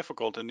more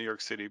difficult in New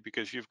York City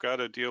because you've got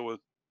to deal with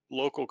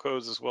local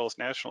codes as well as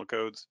national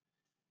codes,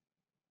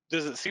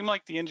 does it seem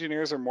like the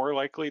engineers are more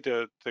likely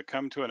to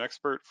come to an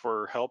expert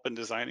for help in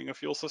designing a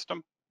fuel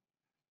system?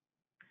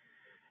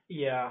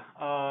 Yeah,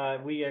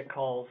 we get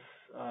calls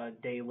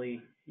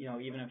daily,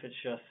 even if it's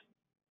just,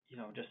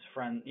 just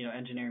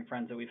engineering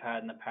friends that we've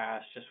had in the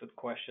past, just with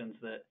questions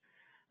that,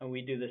 and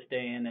we do this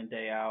day in and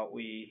day out.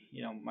 We,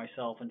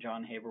 myself and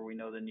John Haber, we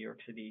know the New York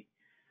City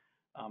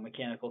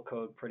mechanical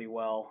code pretty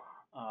well.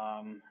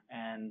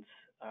 And,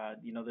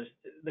 there's,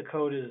 the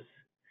code is,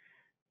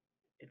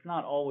 it's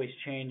not always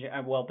changing.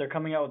 Well, they're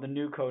coming out with a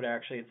new code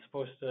actually.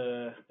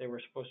 They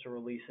were supposed to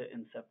release it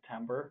in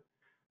September.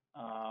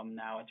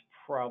 Now it's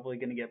probably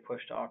going to get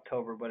pushed to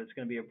October, but it's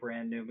going to be a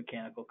brand new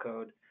mechanical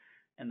code.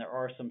 And there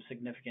are some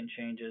significant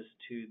changes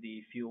to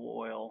the fuel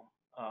oil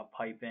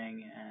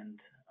piping and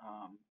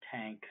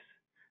tanks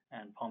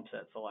and pump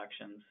set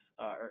selections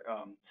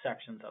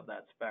sections of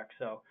that spec.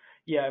 So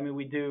yeah, I mean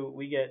we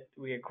get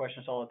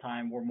questions all the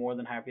time. We're more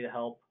than happy to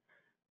help,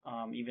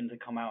 even to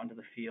come out into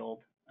the field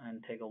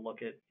and take a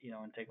look at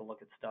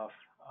stuff.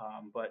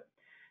 But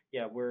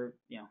yeah, we're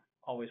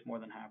always more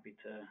than happy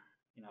to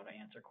to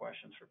answer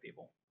questions for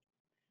people.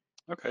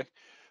 Okay.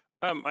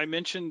 I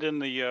mentioned in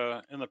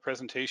the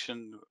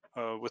presentation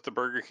with the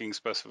Burger King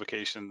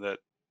specification that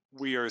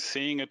we are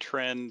seeing a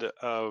trend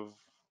of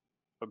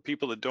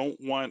people that don't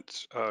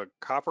want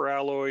copper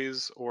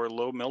alloys or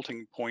low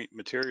melting point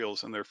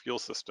materials in their fuel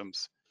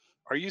systems.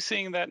 Are you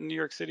seeing that in New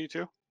York City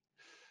too?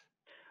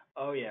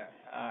 Oh yeah,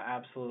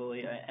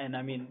 absolutely. And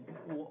I mean,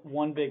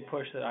 one big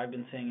push that I've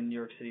been seeing in New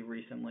York City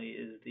recently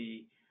is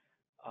the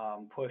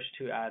push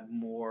to add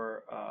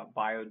more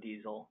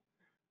biodiesel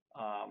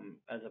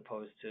as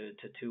opposed to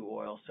two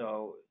oil.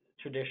 So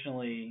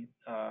traditionally,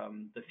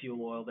 the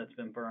fuel oil that's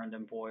been burned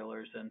in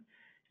boilers and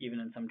even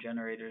in some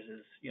generators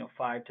is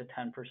 5 to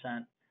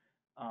 10%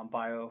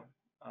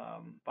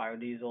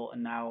 biodiesel,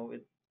 and now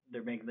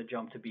they're making the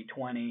jump to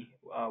B20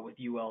 with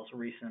UL's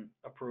recent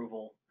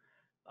approval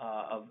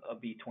of a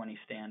B20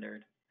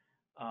 standard.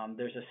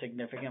 There's a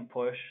significant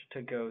push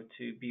to go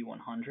to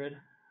B100.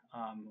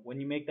 When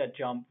you make that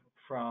jump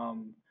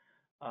from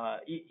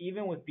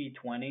even with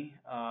B20,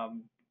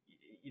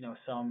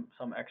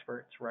 some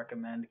experts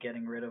recommend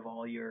getting rid of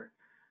all your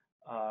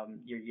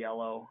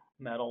yellow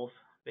metals,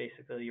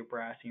 basically your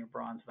brass and your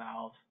bronze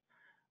valves,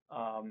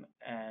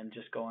 and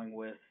just going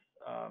with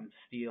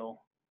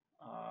steel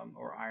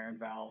or iron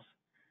valves.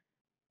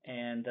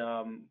 And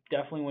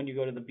definitely when you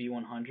go to the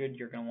B100,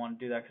 you're going to want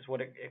to do that, because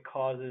what it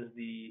causes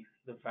the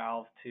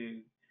valve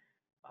to,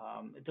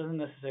 it doesn't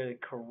necessarily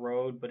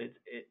corrode, but it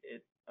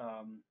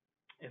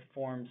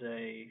forms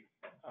a,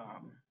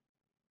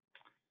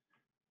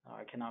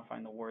 I cannot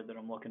find the word that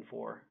I'm looking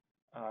for.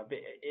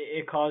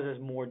 It causes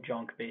more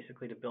junk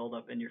basically to build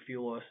up in your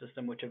fuel oil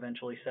system, which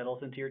eventually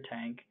settles into your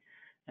tank,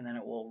 and then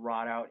it will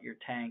rot out your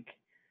tank,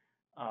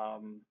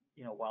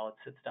 while it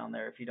sits down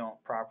there if you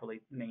don't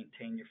properly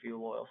maintain your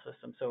fuel oil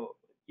system. So,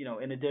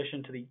 in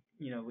addition to the,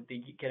 with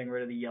the getting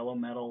rid of the yellow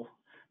metal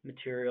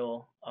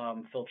material,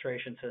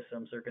 filtration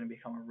systems are going to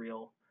become a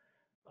real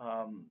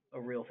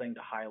thing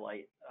to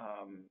highlight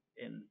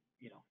in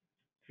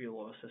fuel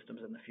oil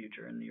systems in the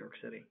future in New York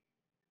City.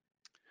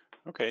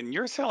 Okay, and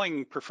you're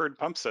selling preferred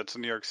pump sets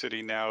in New York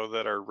City now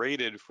that are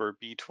rated for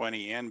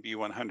B20 and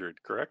B100,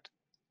 correct?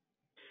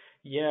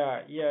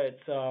 Yeah,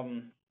 it's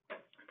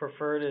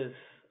Preferred is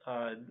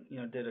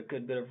did a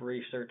good bit of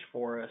research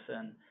for us,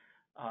 and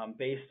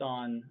based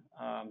on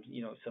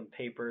some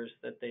papers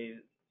that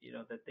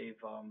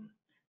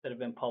that have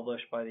been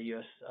published by the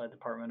U.S.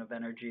 Department of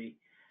Energy,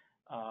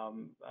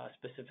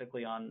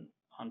 specifically on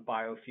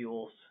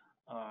biofuels.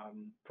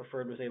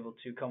 Preferred was able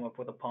to come up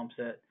with a pump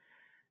set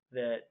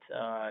that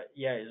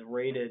is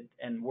rated,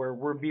 and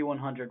we're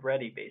B100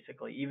 ready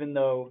basically, even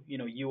though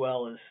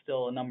UL is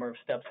still a number of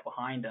steps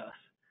behind us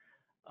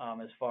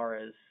as far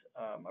as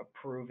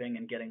approving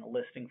and getting a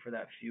listing for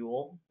that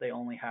fuel. They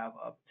only have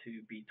up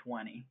to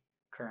B20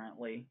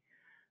 currently,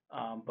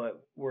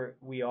 but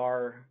we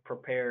are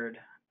prepared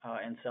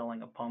and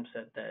selling a pump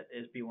set that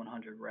is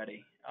B100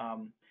 ready.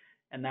 And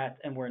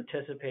we're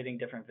anticipating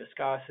different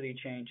viscosity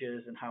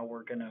changes and how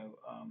we're going to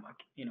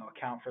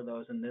account for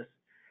those. And this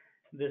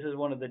is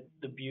one of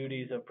the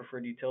beauties of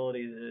preferred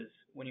utilities is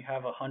when you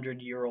have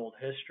 100-year-old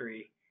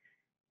history,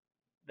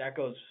 that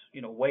goes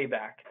way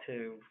back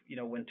to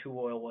when two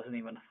oil wasn't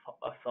even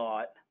a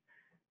thought,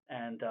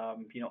 and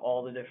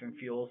all the different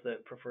fuels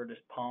that Preferred has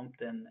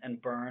pumped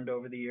and burned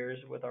over the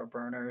years with our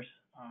burners.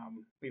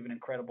 We have an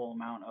incredible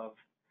amount of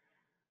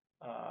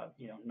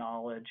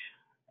knowledge,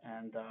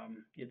 and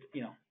it's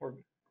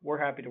we're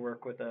happy to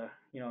work with a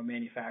a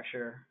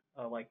manufacturer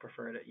like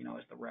Preferred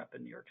as the rep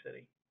in New York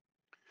City.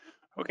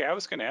 Okay, I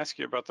was going to ask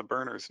you about the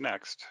burners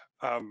next.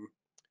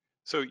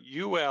 So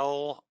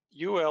UL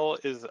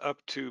is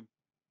up to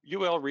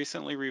UL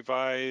recently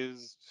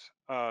revised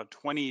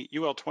 20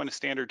 UL 20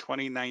 standard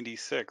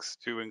 2096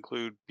 to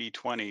include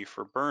B20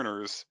 for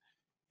burners,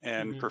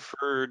 and Mm-hmm.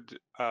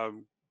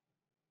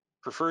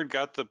 Preferred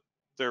got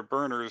their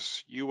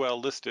burners UL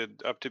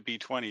listed up to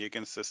B20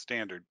 against this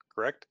standard,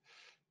 correct?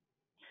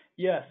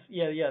 Yes,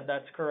 yeah,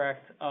 that's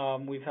correct.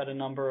 We've had a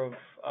number of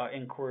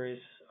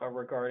inquiries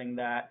regarding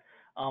that.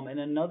 And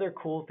another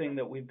cool thing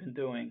that we've been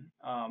doing,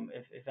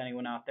 if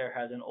anyone out there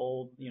has an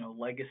old,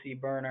 legacy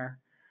burner,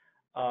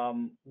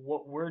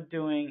 what we're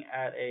doing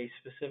at a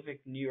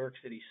specific New York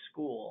City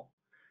school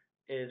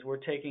is we're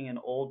taking an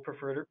old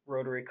preferred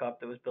rotary cup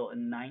that was built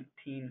in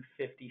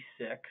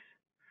 1956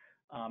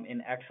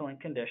 in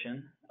excellent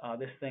condition.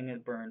 This thing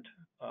had burned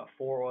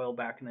 4 oil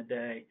back in the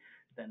day,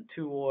 then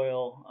 2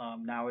 oil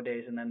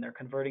nowadays, and then they're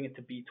converting it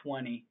to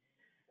B20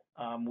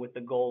 with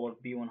the goal of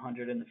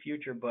B100 in the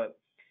future. But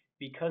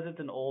because it's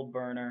an old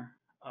burner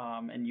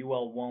and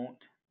UL won't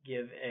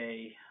give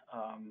a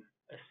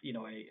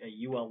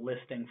UL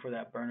listing for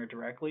that burner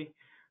directly,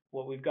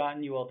 what we've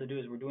gotten UL to do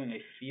is we're doing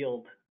a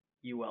field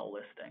UL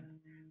listing.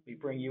 We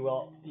bring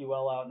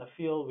UL out in the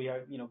field. We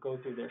go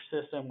through their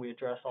system. We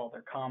address all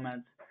their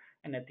comments,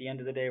 and at the end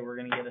of the day, we're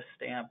going to get a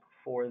stamp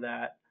for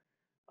that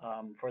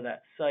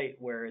site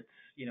where it's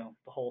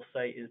the whole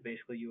site is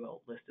basically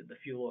UL listed, the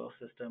fuel oil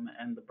system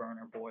and the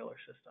burner boiler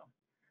system.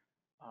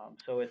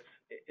 So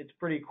it's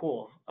pretty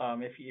cool.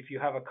 If you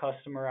have a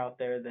customer out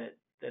there that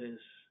is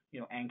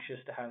anxious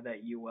to have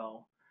that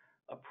UL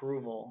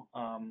approval,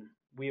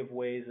 we have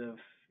ways of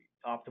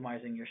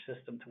optimizing your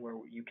system to where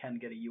you can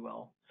get a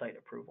UL site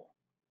approval.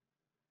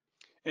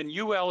 And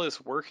UL is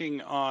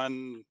working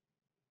on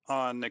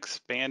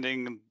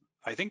expanding,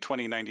 I think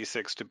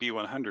 2096 to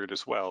B100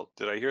 as well.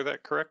 Did I hear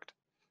that correct?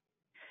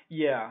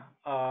 Yeah,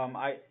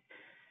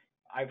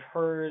 I've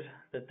heard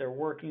that they're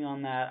working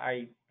on that.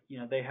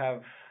 They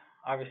have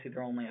obviously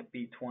they're only at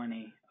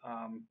B20.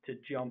 To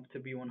jump to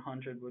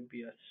B100 would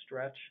be a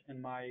stretch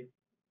in my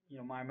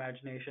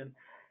imagination.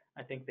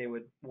 I think they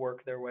would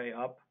work their way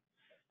up,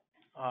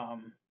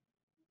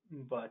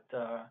 but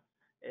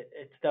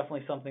it's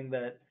definitely something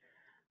that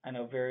I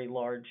know very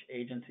large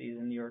agencies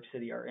in New York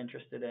City are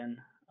interested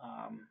in.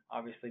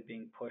 Obviously,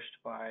 being pushed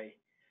by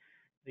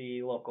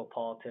the local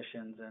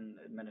politicians and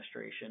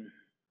administration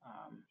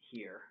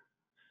here.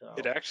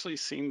 It So actually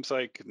seems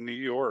like New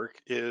York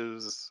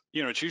is,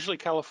 it's usually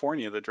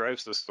California that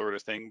drives this sort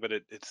of thing, but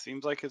it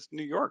seems like it's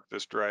New York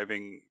that's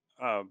driving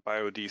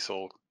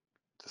biodiesel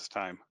this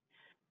time.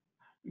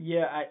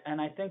 yeah,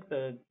 I think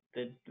the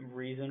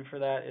reason for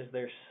that is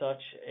there's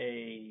such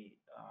a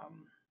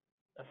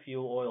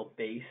fuel oil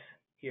base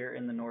here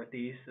in the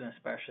Northeast, and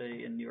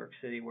especially in New York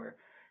City, where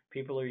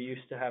people are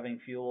used to having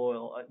fuel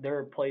oil. There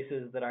are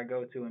places that I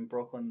go to in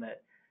Brooklyn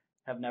that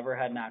have never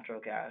had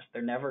natural gas.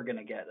 They're never going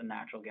to get a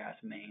natural gas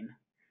main,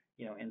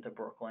 into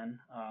Brooklyn.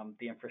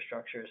 The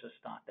infrastructure is just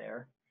not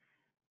there,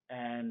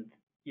 and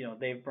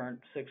they've burnt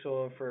 6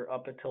 oil for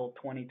up until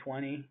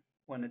 2020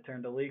 when it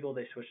turned illegal.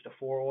 They switched to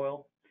 4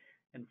 oil,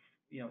 and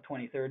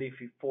 2030, if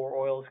 4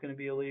 oil is going to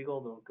be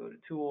illegal, they'll go to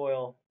 2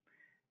 oil,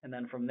 and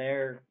then from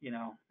there,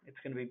 it's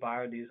going to be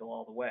biodiesel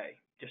all the way.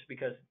 Just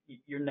because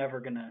they're never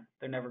gonna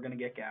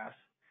get gas,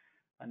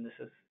 and this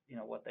is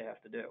what they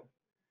have to do.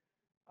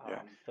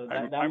 Yeah, So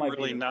I'm that I'm might be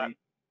really the not reason.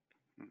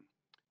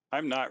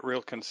 I'm not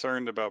real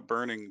concerned about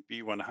burning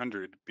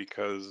B100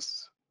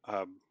 because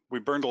we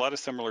burned a lot of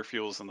similar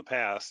fuels in the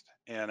past,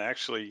 and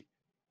actually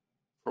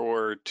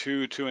For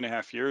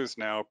 2.5 years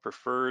now,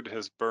 Preferred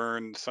has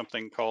burned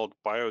something called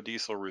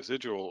biodiesel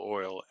residual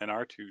oil in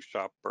our two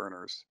shop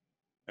burners.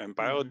 And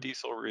Hmm.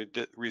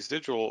 biodiesel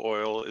residual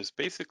oil is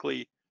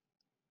basically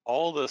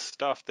all the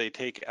stuff they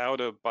take out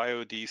of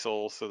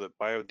biodiesel so that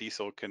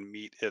biodiesel can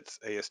meet its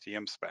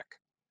ASTM spec.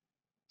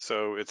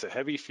 So it's a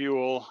heavy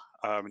fuel,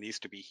 it needs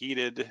to be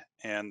heated,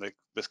 and the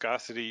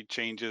viscosity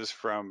changes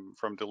from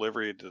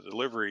delivery to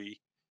delivery.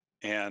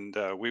 And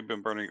we've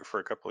been burning it for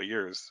a couple of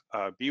years.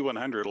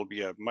 B100 will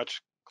be a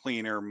much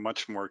cleaner,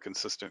 much more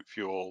consistent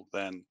fuel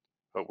than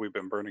what we've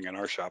been burning in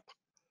our shop.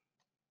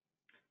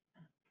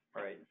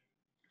 Right.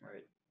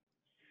 Right.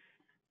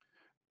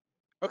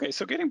 Okay,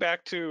 so getting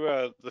back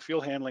to the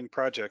fuel handling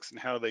projects and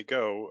how they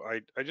go,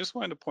 I just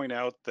wanted to point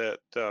out that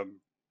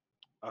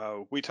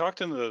we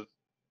talked in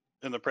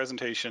the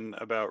presentation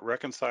about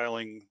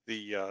reconciling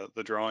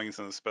the drawings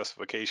and the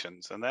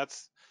specifications, and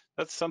that's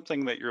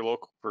something that your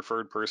local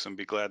preferred person would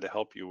be glad to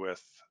help you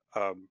with.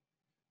 Um,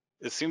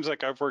 it seems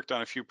like I've worked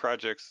on a few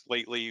projects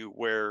lately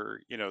where,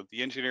 the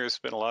engineers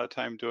spend a lot of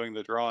time doing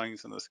the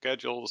drawings and the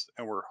schedules,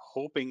 and we're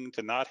hoping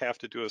to not have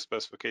to do a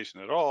specification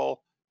at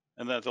all,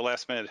 and then at the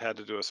last minute had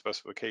to do a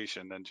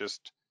specification, and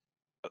just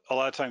a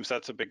lot of times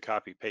that's a big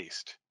copy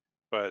paste.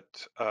 But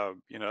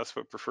that's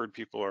what preferred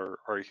people are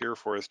here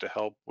for, is to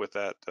help with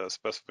that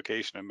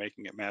specification and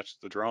making it match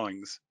the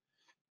drawings,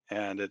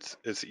 and it's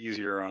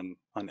easier on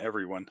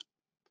everyone.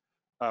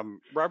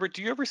 Robert,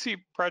 do you ever see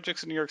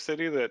projects in New York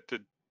City that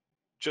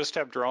just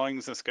have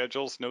drawings and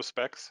schedules, no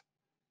specs?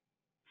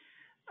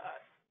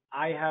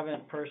 I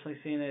haven't personally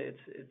seen it.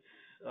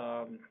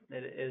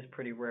 It is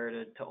pretty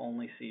rare to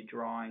only see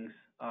drawings.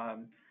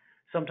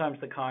 Sometimes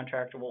the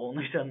contractor will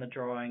only send the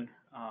drawing,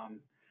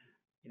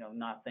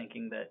 not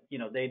thinking that,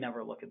 they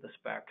never look at the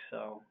specs,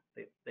 so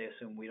they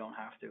assume we don't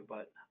have to,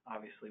 but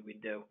obviously we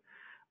do.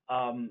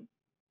 Um,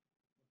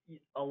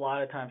 a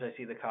lot of times I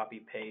see the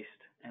copy paste,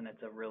 and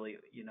it's a really,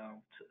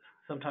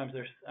 sometimes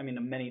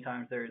many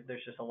times there's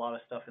just a lot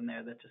of stuff in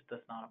there that just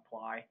does not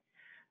apply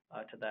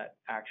to that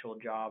actual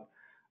job.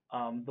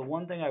 The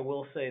one thing I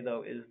will say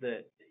though is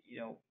that,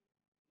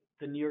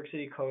 the New York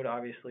City code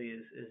obviously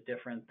is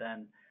different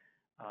than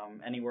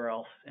anywhere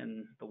else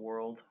in the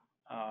world.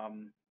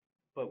 Um,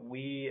 but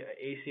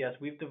ACS,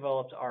 we've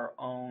developed our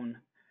own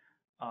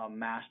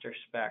master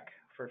spec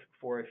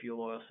for a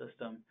fuel oil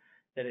system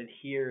that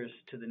adheres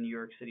to the New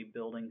York City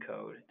building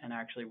code and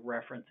actually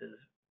references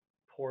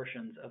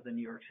portions of the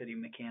New York City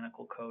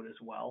mechanical code as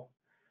well.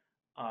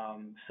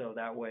 So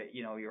that way,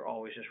 you're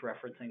always just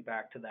referencing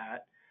back to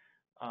that.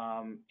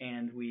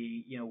 And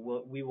we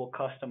will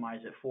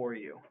customize it for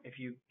you. If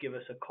you give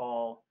us a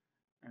call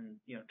and,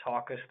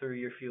 talk us through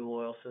your fuel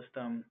oil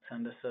system,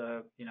 send us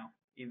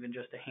even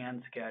just a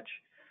hand sketch,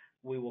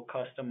 we will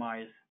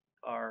customize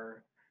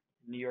our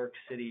New York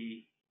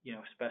City,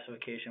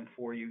 specification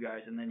for you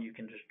guys, and then you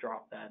can just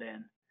drop that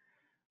in.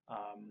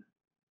 Um,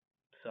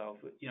 so,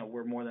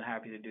 we're more than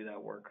happy to do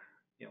that work,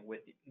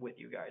 with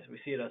you guys. We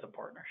see it as a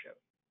partnership.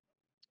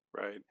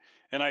 Right.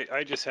 And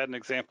I just had an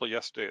example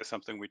yesterday of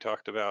something we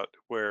talked about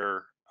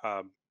where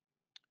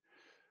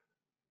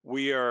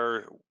we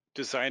are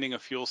designing a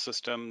fuel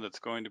system that's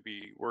going to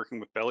be working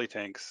with belly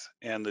tanks,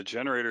 and the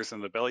generators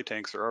and the belly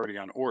tanks are already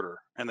on order,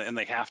 and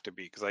they have to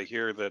be, because I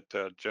hear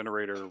that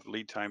generator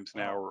lead times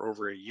now Oh, are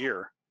over a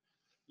year.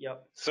 yep,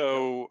 yep.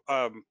 So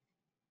I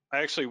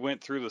actually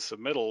went through the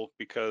submittal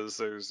because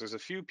there's a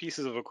few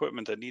pieces of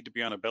equipment that need to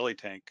be on a belly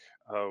tank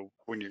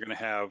when you're going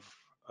to have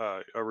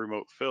a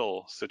remote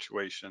fill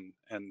situation,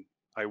 and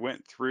I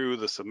went through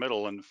the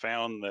submittal and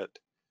found that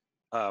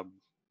um,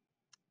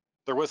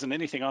 there wasn't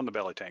anything on the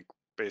belly tank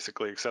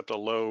basically, except a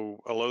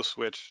low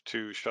switch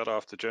to shut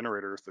off the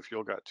generator if the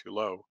fuel got too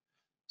low.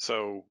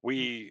 So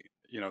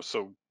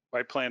so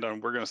I planned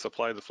on, we're going to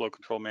supply the flow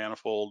control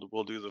manifold,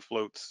 we'll do the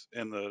floats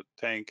in the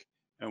tank,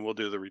 and we'll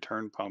do the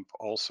return pump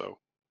also.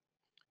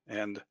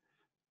 And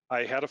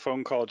I had a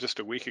phone call just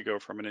a week ago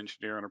from an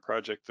engineer on a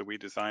project that we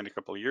designed a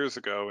couple of years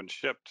ago and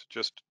shipped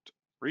just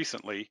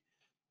recently.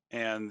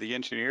 And the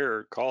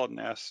engineer called and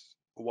asked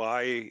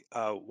why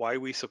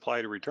we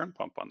supplied a return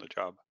pump on the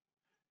job.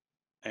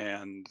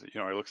 And,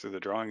 I looked through the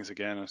drawings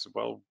again and I said,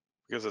 well,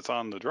 because it's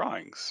on the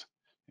drawings.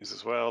 He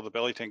says, well, the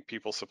belly tank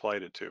people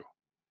supplied it too.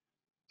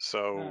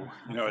 So,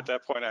 at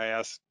that point I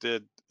asked,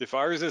 if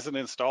ours isn't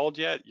installed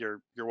yet,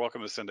 you're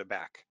welcome to send it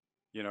back.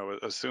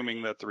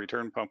 Assuming that the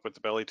return pump with the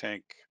belly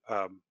tank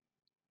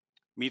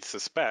meets the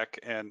spec,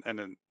 and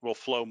then will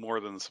flow more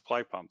than the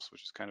supply pumps,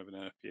 which is kind of an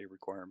NFPA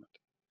requirement.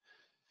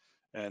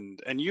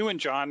 And you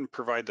and John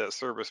provide that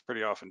service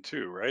pretty often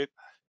too, right?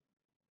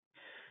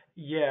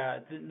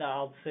 Yeah, no,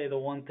 I'll say the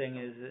one thing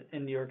is that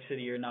in New York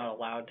City, you're not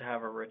allowed to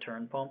have a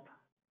return pump,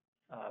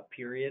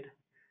 period.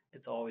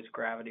 It's always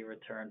gravity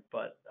return.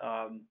 But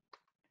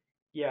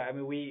yeah,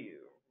 we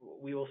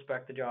will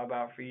spec the job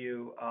out for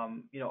you.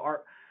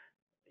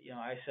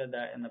 I said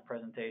that in the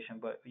presentation,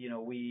 but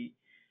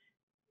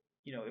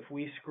if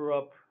we screw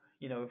up,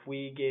 if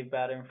we gave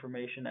bad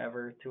information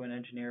ever to an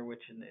engineer,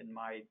 which in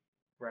my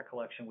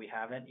recollection we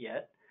haven't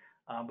yet,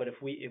 But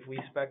if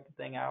we spec the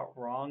thing out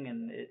wrong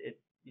and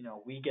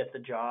we get the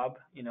job,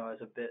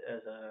 as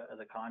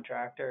a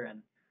contractor,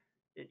 and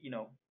it,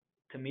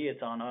 to me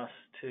it's on us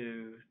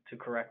to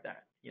correct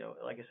that.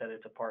 Like I said,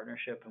 it's a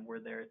partnership, and we're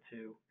there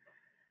to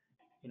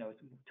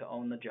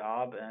own the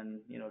job,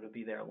 and to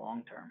be there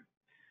long term.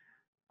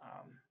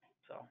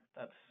 So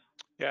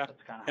Yeah,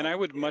 that's kind of and how I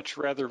we would see it. much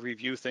rather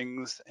review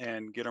things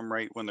and get them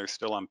right when they're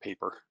still on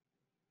paper.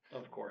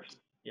 Of course.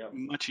 Yep.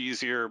 Much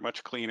easier,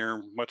 much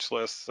cleaner, much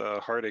less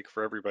heartache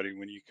for everybody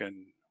when you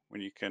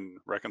can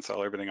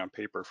reconcile everything on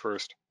paper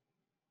first.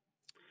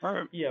 All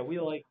right. Yeah,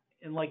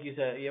 and like you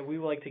said, yeah, we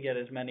like to get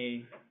as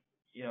many,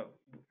 you know,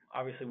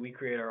 obviously we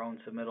create our own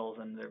submittals,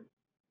 and they're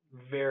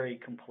very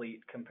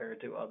complete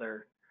compared to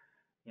other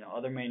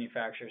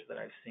manufacturers that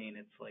I've seen.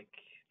 It's like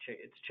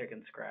it's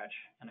chicken scratch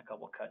and a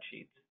couple cut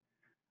sheets,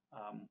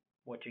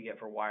 what you get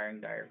for wiring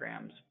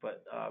diagrams.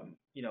 But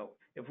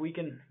if we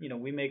can,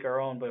 we make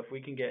our own, but if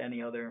we can get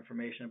any other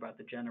information about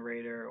the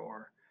generator,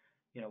 or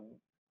you know,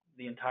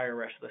 the entire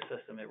rest of the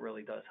system, it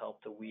really does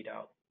help to weed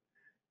out,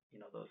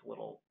 those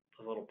little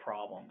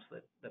problems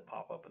that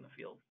pop up in the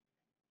field.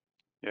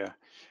 Yeah,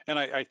 and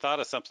I thought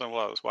of something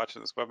while I was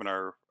watching this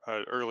webinar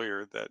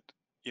earlier that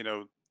you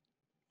know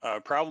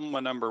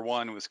problem number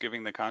one was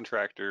giving the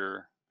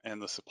contractor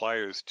and the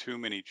suppliers too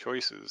many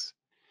choices.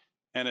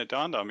 And it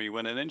dawned on me,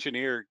 when an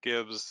engineer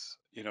gives,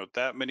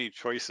 that many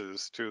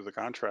choices to the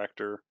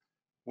contractor,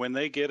 when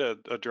they get a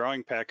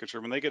drawing package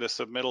or when they get a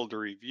submittal to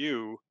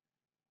review,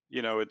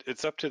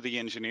 it's up to the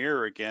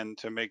engineer again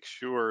to make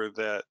sure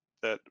that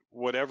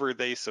whatever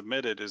they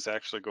submitted is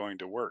actually going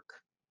to work.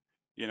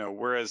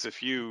 Whereas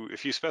if you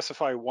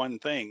specify one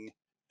thing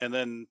and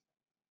then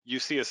you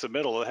see a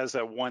submittal that has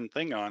that one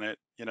thing on it,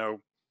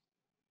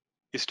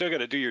 you still got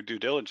to do your due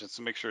diligence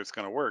to make sure it's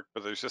going to work,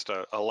 but there's just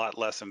a lot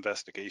less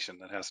investigation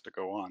that has to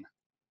go on.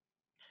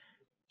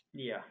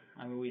 Yeah,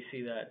 I mean, we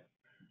see that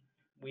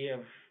we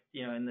have,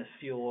 in this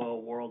fuel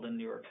oil world in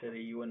New York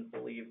City, you wouldn't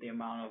believe the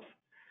amount of,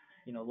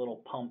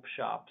 little pump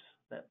shops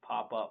that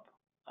pop up,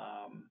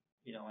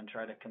 and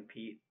try to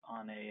compete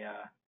on a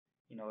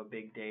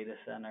big data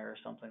center or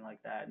something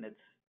like that. And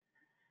it's,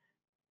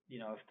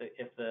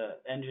 if the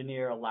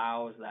engineer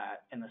allows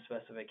that in the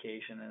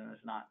specification, and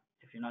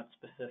if you're not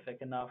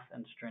specific enough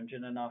and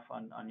stringent enough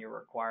on your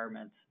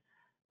requirements,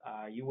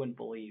 you wouldn't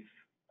believe,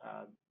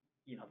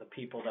 the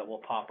people that will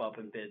pop up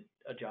and bid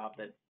a job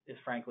that is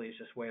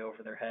just way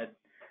over their head,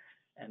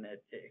 and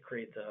it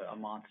creates a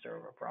monster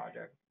of a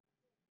project.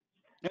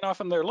 And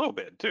often they're low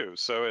bid too,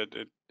 so it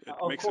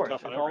Of makes it course,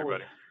 tough on it's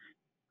everybody.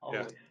 Yeah.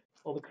 always.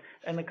 Well,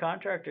 and the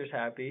contractor's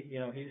happy.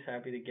 He's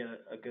happy to get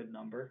a good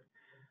number.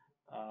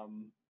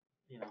 Um,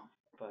 you know,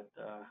 but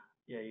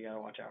yeah, you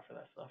gotta watch out for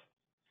that stuff.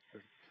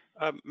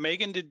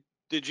 Megan,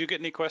 did you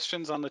get any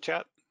questions on the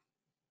chat?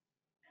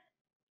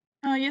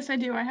 Yes, I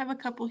do. I have a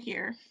couple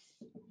here.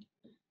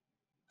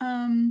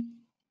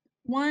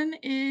 One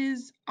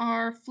is,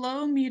 are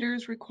flow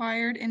meters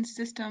required in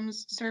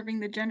systems serving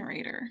the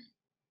generator?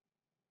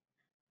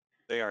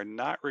 They are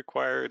not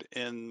required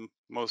in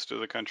most of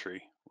the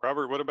country.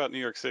 Robert, what about New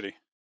York City?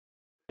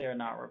 They are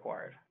not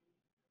required.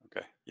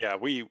 Okay. Yeah,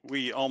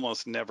 we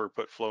almost never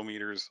put flow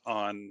meters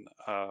on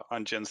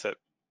genset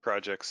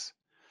projects.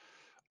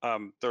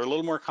 They're a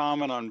little more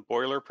common on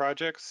boiler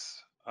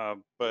projects,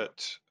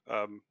 but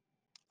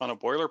on a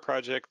boiler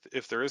project,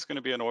 if there is going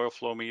to be an oil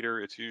flow meter,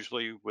 it's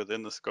usually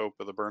within the scope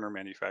of the burner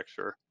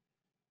manufacturer.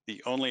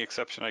 The only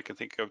exception I can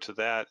think of to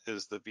that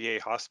is the VA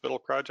hospital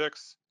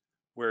projects,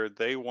 where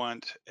they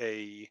want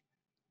a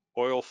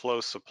oil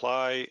flow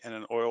supply and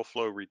an oil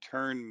flow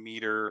return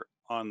meter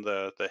on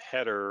the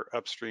header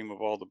upstream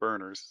of all the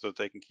burners so that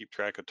they can keep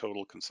track of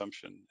total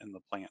consumption in the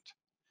plant.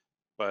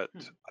 But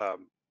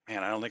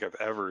man, I don't think I've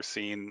ever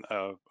seen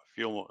a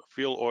fuel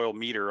oil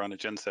meter on a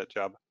genset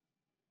job.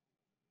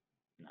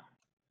 No.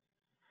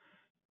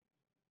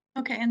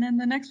 Okay, and then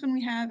the next one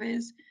we have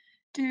is,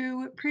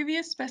 do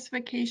previous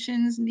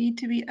specifications need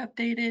to be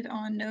updated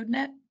on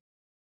NodeNet?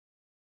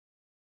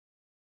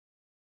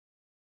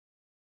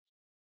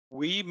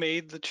 We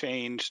made the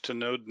change to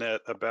NodeNet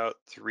about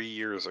 3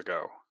 years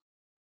ago.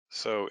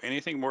 So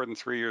anything more than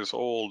 3 years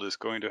old is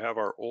going to have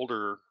our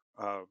older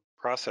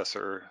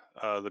processor,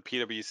 the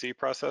PWC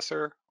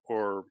processor,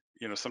 or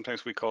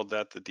sometimes we called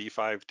that the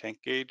D5 tank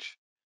gauge.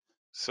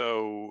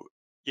 So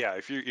yeah,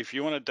 if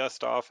you want to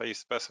dust off a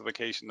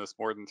specification that's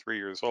more than 3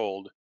 years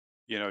old,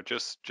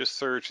 just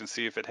search and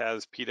see if it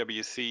has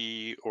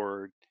PWC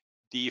or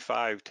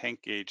D5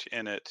 tank gauge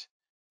in it,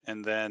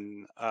 and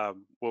then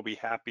we'll be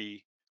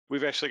happy.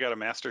 We've actually got a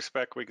master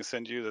spec we can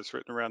send you that's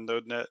written around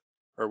NodeNet,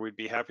 or we'd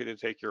be happy to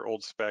take your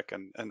old spec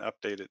and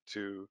update it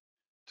to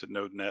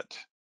NodeNet.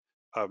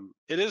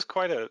 It is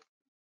quite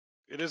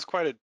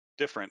a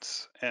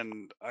difference,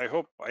 and I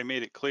hope I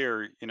made it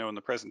clear, in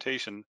the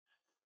presentation.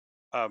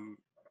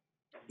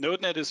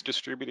 NodeNet is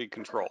distributed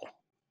control,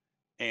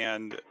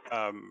 and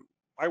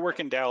I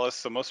work in Dallas,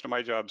 so most of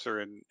my jobs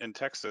are in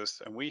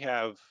Texas, and we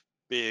have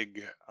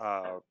big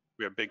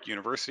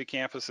university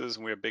campuses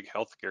and we have big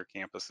healthcare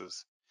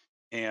campuses.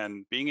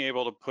 And being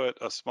able to put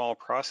a small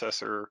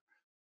processor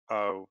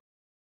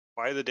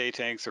by the day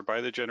tanks or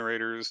by the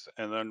generators,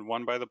 and then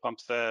one by the pump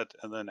set,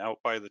 and then out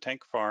by the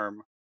tank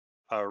farm,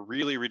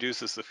 really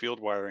reduces the field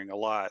wiring a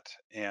lot.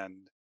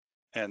 And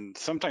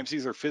sometimes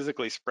these are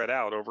physically spread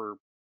out over,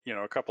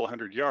 a couple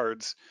hundred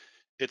yards.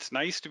 It's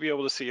nice to be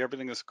able to see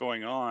everything that's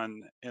going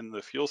on in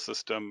the fuel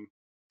system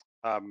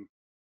from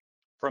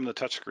the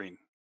touchscreen.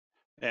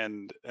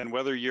 And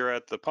whether you're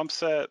at the pump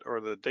set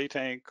or the day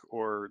tank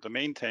or the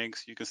main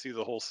tanks, you can see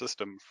the whole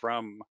system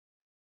from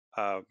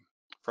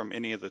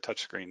any of the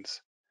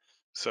touchscreens.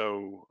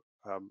 So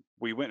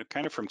we went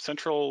kind of from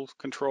central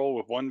control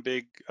with one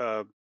big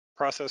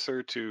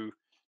processor to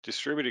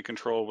distributed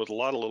control with a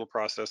lot of little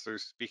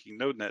processors speaking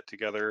NodeNet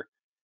together.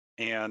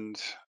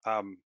 And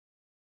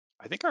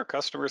I think our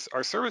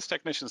service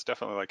technicians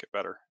definitely like it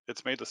better.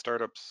 It's made the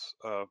startups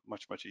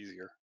much, much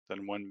easier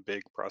than one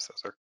big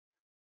processor.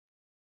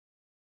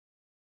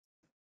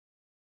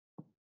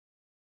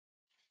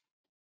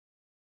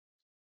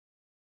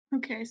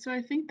 Okay, so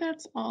I think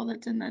that's all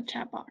that's in the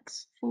chat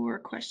box for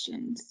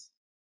questions.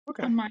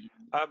 Okay. On my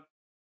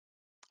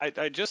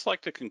I'd just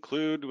like to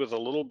conclude with a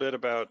little bit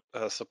about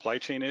supply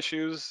chain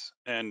issues,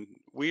 and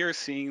we are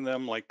seeing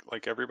them like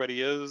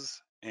everybody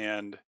is.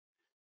 And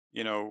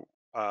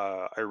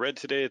I read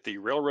today that the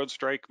railroad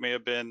strike may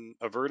have been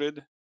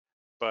averted,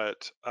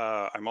 but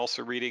I'm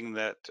also reading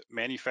that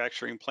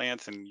manufacturing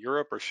plants in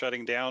Europe are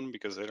shutting down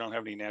because they don't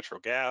have any natural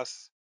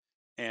gas,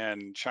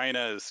 and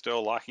China is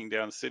still locking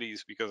down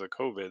cities because of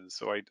COVID.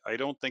 So I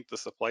don't think the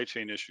supply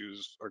chain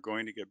issues are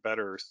going to get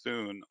better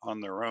soon on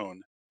their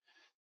own.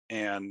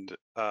 And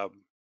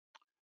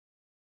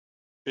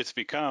it's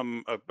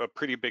become a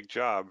pretty big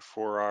job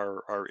for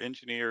our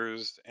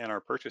engineers and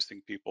our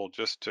purchasing people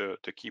just to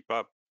keep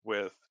up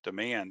with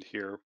demand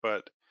here.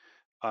 But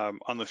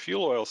on the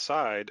fuel oil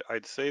side,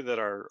 I'd say that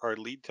our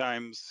lead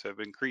times have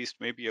increased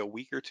maybe a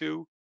week or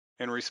two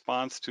in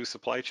response to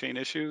supply chain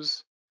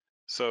issues.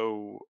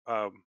 So,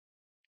 the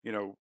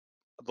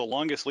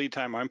longest lead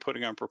time I'm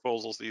putting on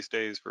proposals these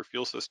days for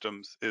fuel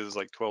systems is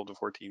like 12 to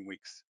 14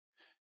 weeks.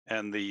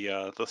 And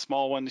the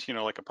small ones,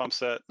 like a pump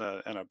set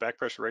and a back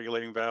pressure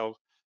regulating valve,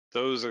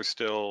 those are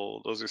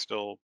still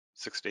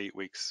 6 to 8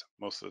 weeks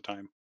most of the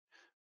time.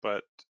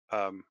 But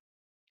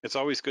it's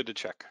always good to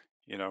check,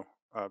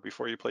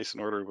 before you place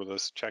an order with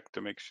us, check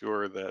to make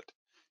sure that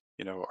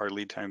our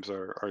lead times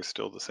are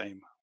still the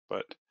same.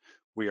 But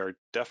we are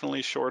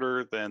definitely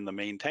shorter than the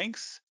main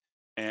tanks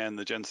and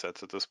the gen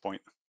sets at this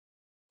point.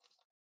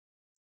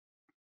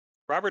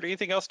 Robert,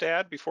 anything else to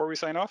add before we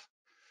sign off?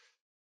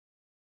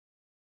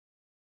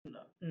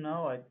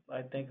 No,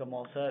 I think I'm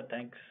all set.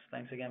 Thanks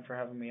again for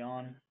having me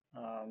on.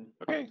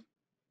 Okay. And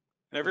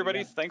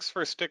everybody, thanks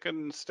for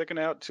sticking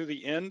out to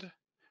the end.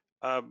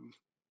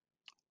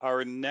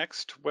 Our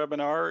next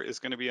webinar is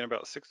going to be in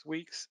about 6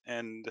 weeks,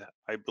 and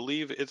I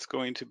believe it's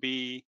going to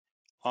be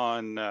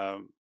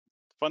on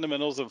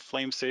fundamentals of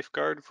flame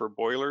safeguard for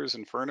boilers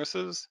and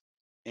furnaces.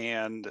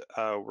 And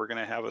we're going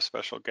to have a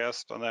special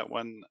guest on that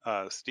one,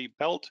 Steve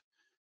Pelt,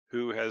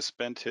 who has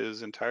spent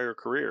his entire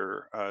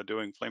career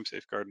doing flame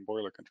safeguard and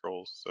boiler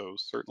controls. So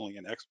certainly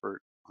an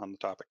expert on the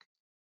topic.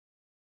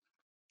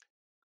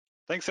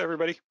 Thanks,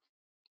 everybody.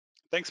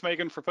 Thanks,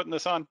 Megan, for putting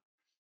this on.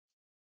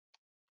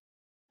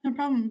 no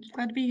problem.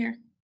 Glad to be here.